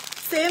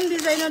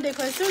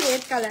দেখুৱাইছো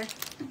red colour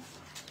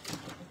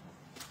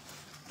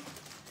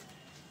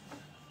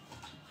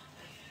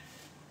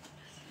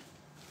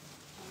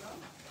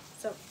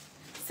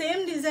same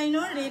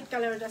ডিজাইনৰ ৰেড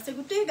কালাৰত আছে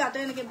গুটে গাতে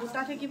এনেকে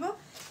বুটা থাকিব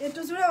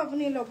এটো জোৰা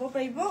আপুনি ল'ব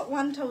পাৰিব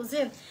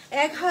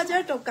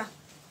 1000 টকা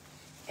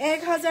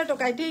 1000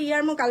 টকা এটি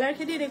ইয়াৰ মই কালাৰ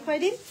খেদি দেখুৱাই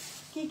দিম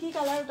কি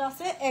কালাৰত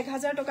আছে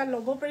 1000 টকা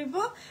ল'ব পাৰিব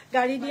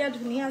গাড়ী দিয়া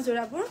ধুনিয়া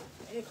জোৰাবোৰ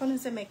এখন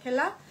হৈছে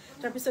মেখেলা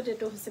তাৰ পিছত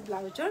এটো হৈছে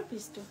ব্লাউজৰ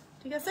পিছটো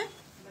ঠিক আছে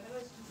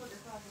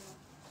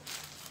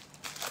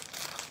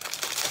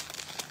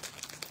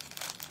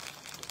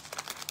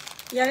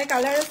ইয়াৰে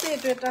কালাৰ আছে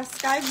এটো এটা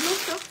স্কাই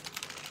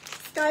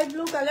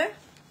ব্লু কালাৰ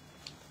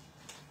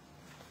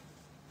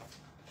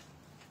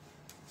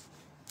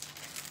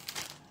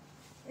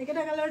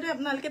একেটা কালাৰতে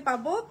আপোনালোকে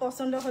পাব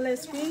পছন্দ হলে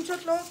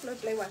স্ক্ৰিনশ্বট লওক লৈ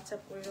প্লে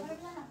WhatsApp কৰি ল'ব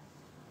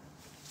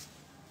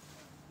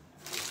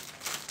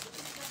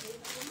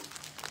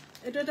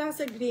এটো এটা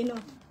আছে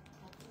গ্ৰীনত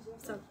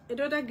সব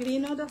এটো এটা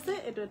গ্ৰীনত আছে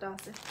এটো এটা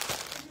আছে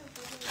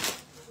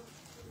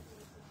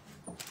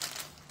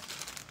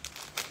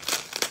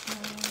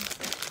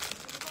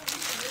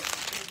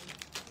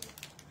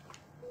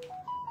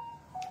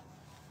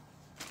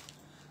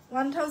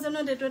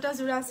 $1000 এটো এটা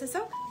জোৰা আছে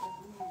সব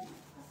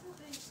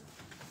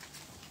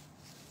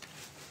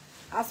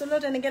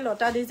আসলত এনেকে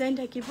লতা ডিজাইন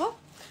থাকিব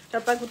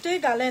তাৰপা গুটেই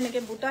গালে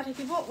এনেকে বুটা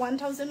থাকিব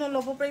 1000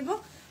 লব পাৰিব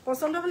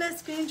পছন্দ হলে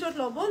স্ক্ৰিনশ্বট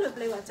লব লৈ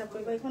প্লে WhatsApp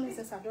কৰিব এখন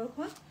আছে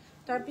চাদৰখন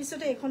তাৰ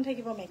পিছতে এখন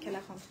থাকিব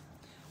মেখেলাখন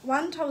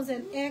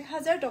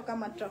 1000 টকা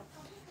মাত্ৰ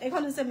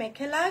এখন আছে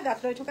মেখেলা গাত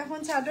লৈ থকাখন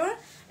চাদৰ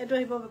এটো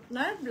আহিব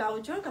আপোনাৰ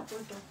ব্লাউজৰ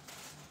কাপোৰটো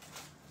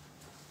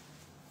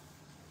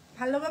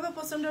ভাল লগা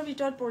পছন্দৰ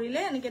ভিতৰত পৰিলে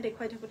এনেকে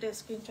দেখুৱাই থাকোতে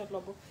স্ক্ৰিনশ্বট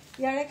লব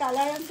ইয়াৰে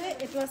কালাৰ আছে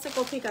এটো আছে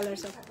কফি কালাৰ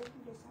সব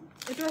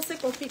এটো আছে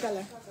কফি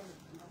কালাৰ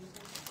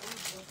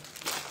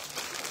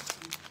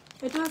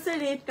এটো আছে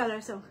ৰেড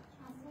কালাৰ সব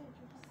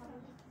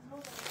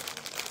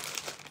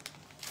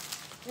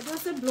এটো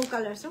আছে ব্লু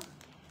কালাৰ সব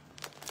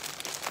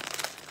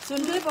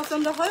যোনটোৱে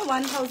পছন্দ হয়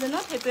 1000 ত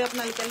হেতু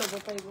আপোনালোকে লব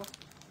পাৰিব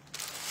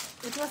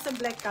এটো আছে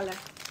ব্ল্যাক কালাৰ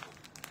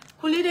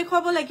খুলি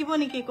দেখুৱাব লাগিব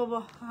নেকি কব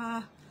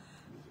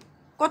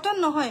কটন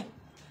নহয়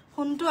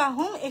ফোনটো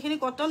আহোম এখিনি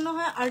কটন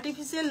নহয়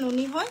আৰ্টিফিশিয়াল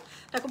নুনি হয়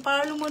তাকো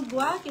পাৰলুমত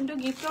বোৱা কিন্তু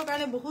গিফটৰ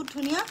কাৰণে বহুত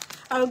ধুনিয়া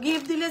আৰু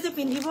গিফট দিলে যে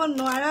পিন্ধিব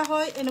নোৱাৰা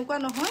হয় এনেকুৱা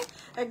নহয়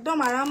একদম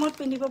আৰামত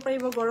পিন্ধিব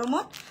পাৰিব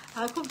গৰমত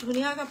আৰু খুব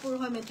ধুনিয়া কাপোৰ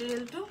হয়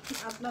মেটেৰিয়েলটো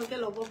আপোনালোকে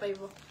লব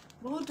পাৰিব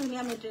বহুত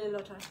ধুনিয়া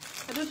মেটেৰিয়েলত হয়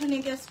এটো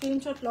ধুনিয়াকে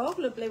স্ক্ৰিনশ্বট লওক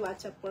লৈ প্লে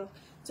WhatsApp কৰক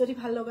যদি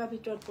ভাল লগা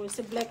ভিতৰত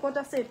পৰিছে ব্ল্যাকত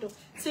আছে এটো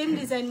সেম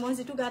ডিজাইন মই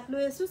যেটো গাত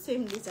লৈ আছো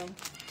same design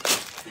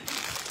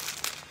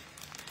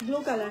blue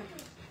colour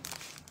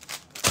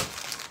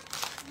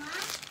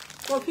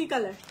coffee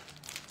colour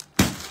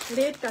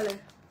red colour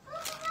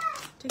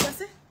ঠিক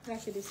আছে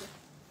ৰাখি দিছো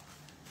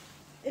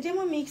এতিয়া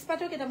মই মিক্স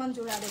পাটৰ কেটামান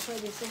জোৰা দেখুৱাই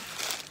দিছো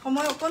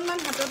সময় অকনমান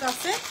হাতত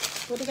আছে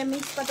গতিকে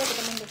মিক্স পাটৰ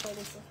কেটামান দেখুৱাই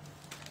দিছো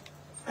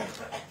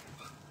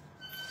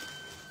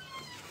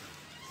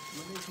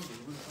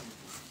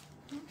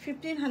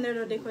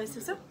 1500 দেখুৱাইছো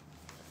সব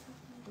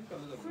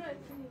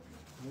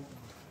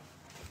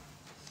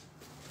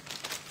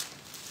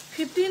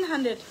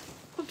 1500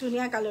 খুব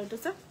ধুনিয়া কালাৰটো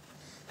সব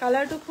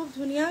কালাৰটো খুব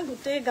ধুনিয়া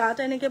গুটে গাত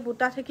এনেকে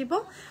বুটা থাকিব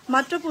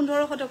মাত্ৰ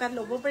 1500 টকাত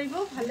লব পাৰিব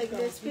ভাল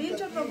লাগিলে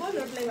স্ক্ৰিনশ্বট লব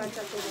লৈ প্লে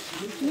WhatsApp কৰিব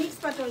মিক্স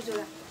পাটৰ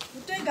জোৰা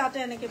গুটে গাতে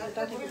এনেকে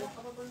বুটা থাকিব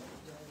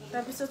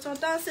তাৰ পিছত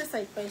ছটা আছে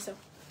সাইড পাইছ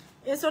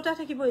এই ছটা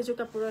থাকিব এজু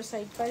কাপোৰৰ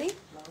সাইড পাৰি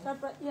তাৰ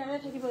পৰা ইয়াৰে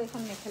থাকিব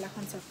এখন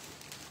মেখেলাখন সব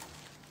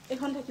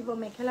এখন থাকিব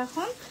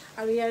মেখেলাখন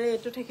আৰু ইয়াৰে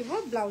এটো থাকিব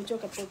ব্লাউজৰ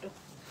কাপোৰটো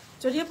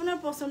যদি আপোনাৰ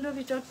পছন্দৰ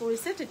ভিতৰত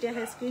পৰিছে তেতিয়া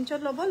হে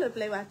স্ক্ৰিনশ্বট লব লৈ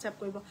প্লে WhatsApp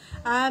কৰিব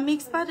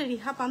মিক্স পাট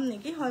ৰিহা পাম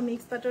নেকি হয়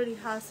মিক্স পাটৰ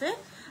ৰিহা আছে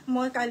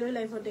মই কাইলৈ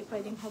লাইভত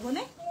দেখুৱাই দিম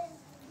হবনে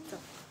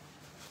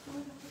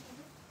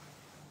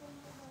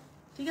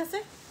ঠিক আছে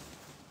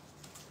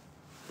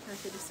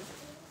ৰাখি দিছো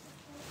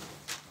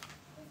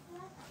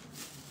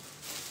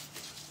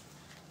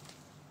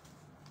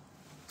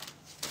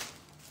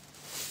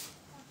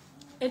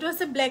এটো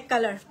আছে ব্ল্যাক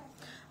কালাৰ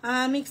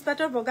মিক্স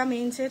পাটৰ বগা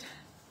মেইন সেট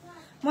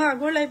মই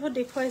আগৰ লাইভত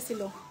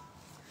দেখুৱাইছিলো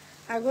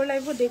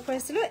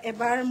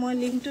এবাৰ মই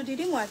লিংকটো দি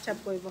দিম WhatsApp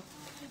কৰিব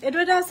এটো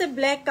এটা আছে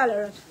ব্ল্যাক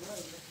কালাৰত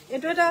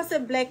এটো এটা আছে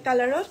ব্ল্যাক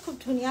কালাৰত খুব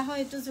ধুনিয়া হয়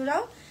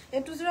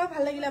এটো জোৰাও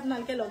ভাল লাগিলে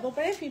আপোনালোকে লব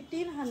পাৰে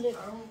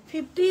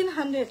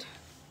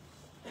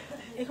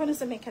 1500 এখন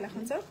আছে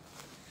মেখেলাখন সব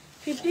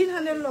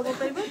 1500 লব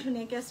পাৰিব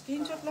ধুনিয়াকে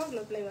স্ক্ৰিনশ্বট লওক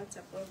লৈ প্লে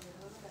WhatsApp কৰক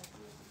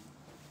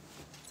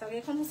সব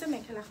এখন আছে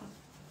মেখেলাখন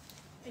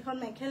এখন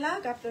মেখেলা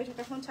গাত লৈ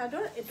থকাখন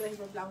চাদৰ এটো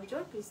আহিব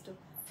ব্লাউজৰ পিছটো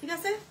ঠিক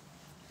আছে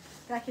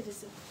ৰাখি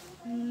দিছো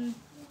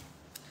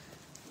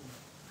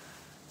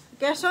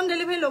ক্যাশ অন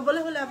ডেলিভাৰী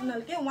লবলৈ হলে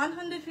আপোনালোকে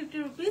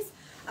 150 रुपीस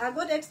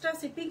আগত এক্সট্ৰা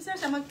শিপিং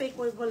চাৰ্জ আমাক পে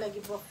কৰিব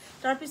লাগিব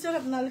তাৰ পিছত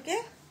আপোনালোকে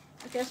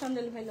ক্যাশ অন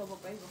ডেলিভাৰী লব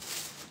পাৰিব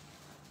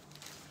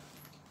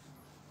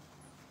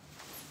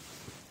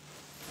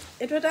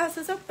এটো এটা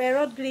আছে সব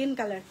পেৰট গ্ৰীন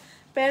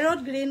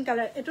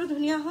কালাৰ এটো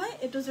ধুনিয়া হয়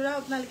এটো জোৰা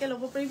আপোনালোকে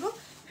লব পাৰিব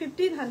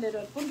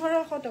 1500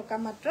 1500 টকা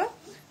মাত্ৰ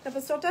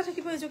তাৰপৰা ছটা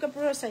থাকিব এজু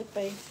কাপোৰৰ সাইড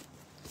পাৰি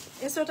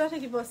এই ছটা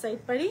থাকিব সাইড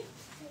পাৰি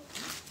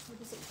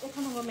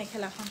এখন হ'ব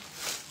মেখেলাখন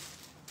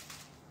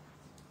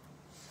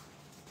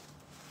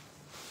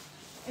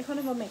এখন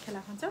হ'ব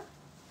মেখেলাখন সব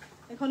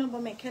এখন হ'ব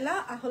মেখেলা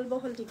আহল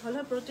বহল দীঘল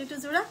প্ৰতিটো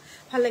জোৰা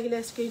ভাল লাগিলে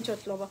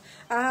স্ক্ৰিনশ্বট লব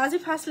আজি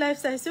ফাৰ্স্ট লাইভ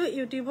চাইছো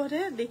ইউটিউবত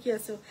হে দেখি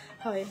আছো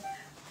হয়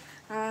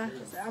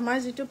আমাৰ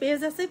যেটো পেজ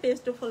আছে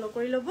পেজটো ফলো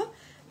কৰি লব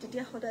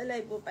তেতিয়া সদায়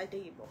লাইভ পাই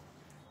থাকিব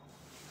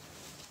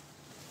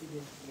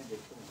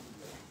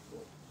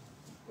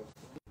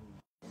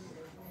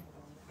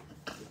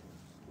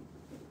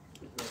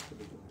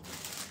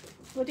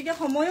গতিকে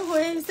সময়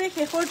হৈ আহিছে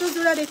শেষৰটো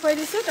জোৰা দেখুৱাই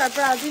দিছো তাৰ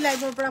পৰা আজি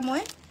লাইভৰ পৰা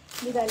মই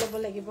বিদায় ল'ব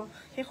লাগিব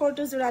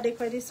শেষৰটো জোৰা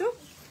দেখুৱাই দিছো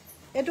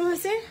এটো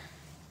হৈছে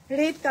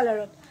ৰেড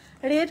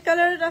ৰেড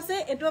কালাৰত আছে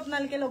এটো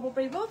আপোনালোকে ল'ব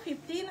পাৰিব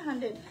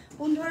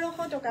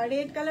 1500 টকা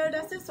ৰেড কালাৰত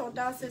আছে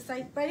ছটা আছে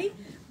সাইড পাৰি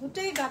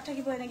গুটেই গাত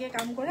থাকিব এনেকে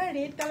কাম কৰা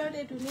ৰেড কালাৰত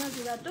এই ধুনিয়া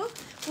জোৰাটো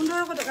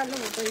 1500 টকা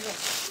ল'ব পাৰিব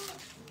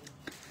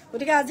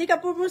গতিকে আজি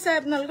কাপোৰবোৰ চাই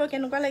আপোনালোকৰ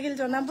কেনেকুৱা লাগিল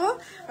জনাব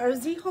আৰু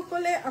যি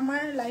সকলে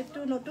আমাৰ লাইভটো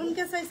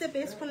নতুনকৈ চাইছে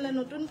পেজ খুললে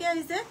নতুনকৈ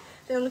আহিছে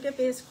তেওঁলোকে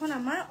পেজখন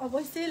আমাৰ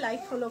অৱশ্যই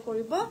লাইক ফলো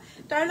কৰিব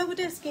তাৰ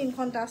লগতে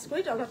স্ক্ৰিনখন টাচ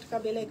কৰি তলত থকা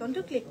বেল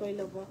আইকনটো ক্লিক কৰি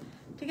ল'ব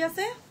ঠিক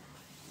আছে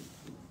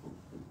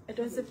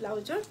এটো হৈছে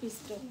ব্লাউজৰ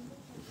পিছটো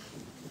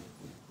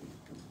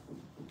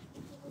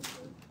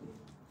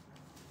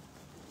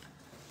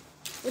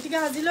গতিকে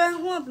আজিলৈ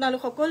আহোঁ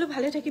আপোনালোক সকলো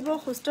ভালে থাকিব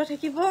সুস্থ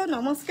থাকিব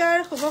নমস্কাৰ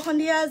শুভ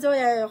সন্ধিয়া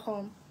জয় আই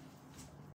অসম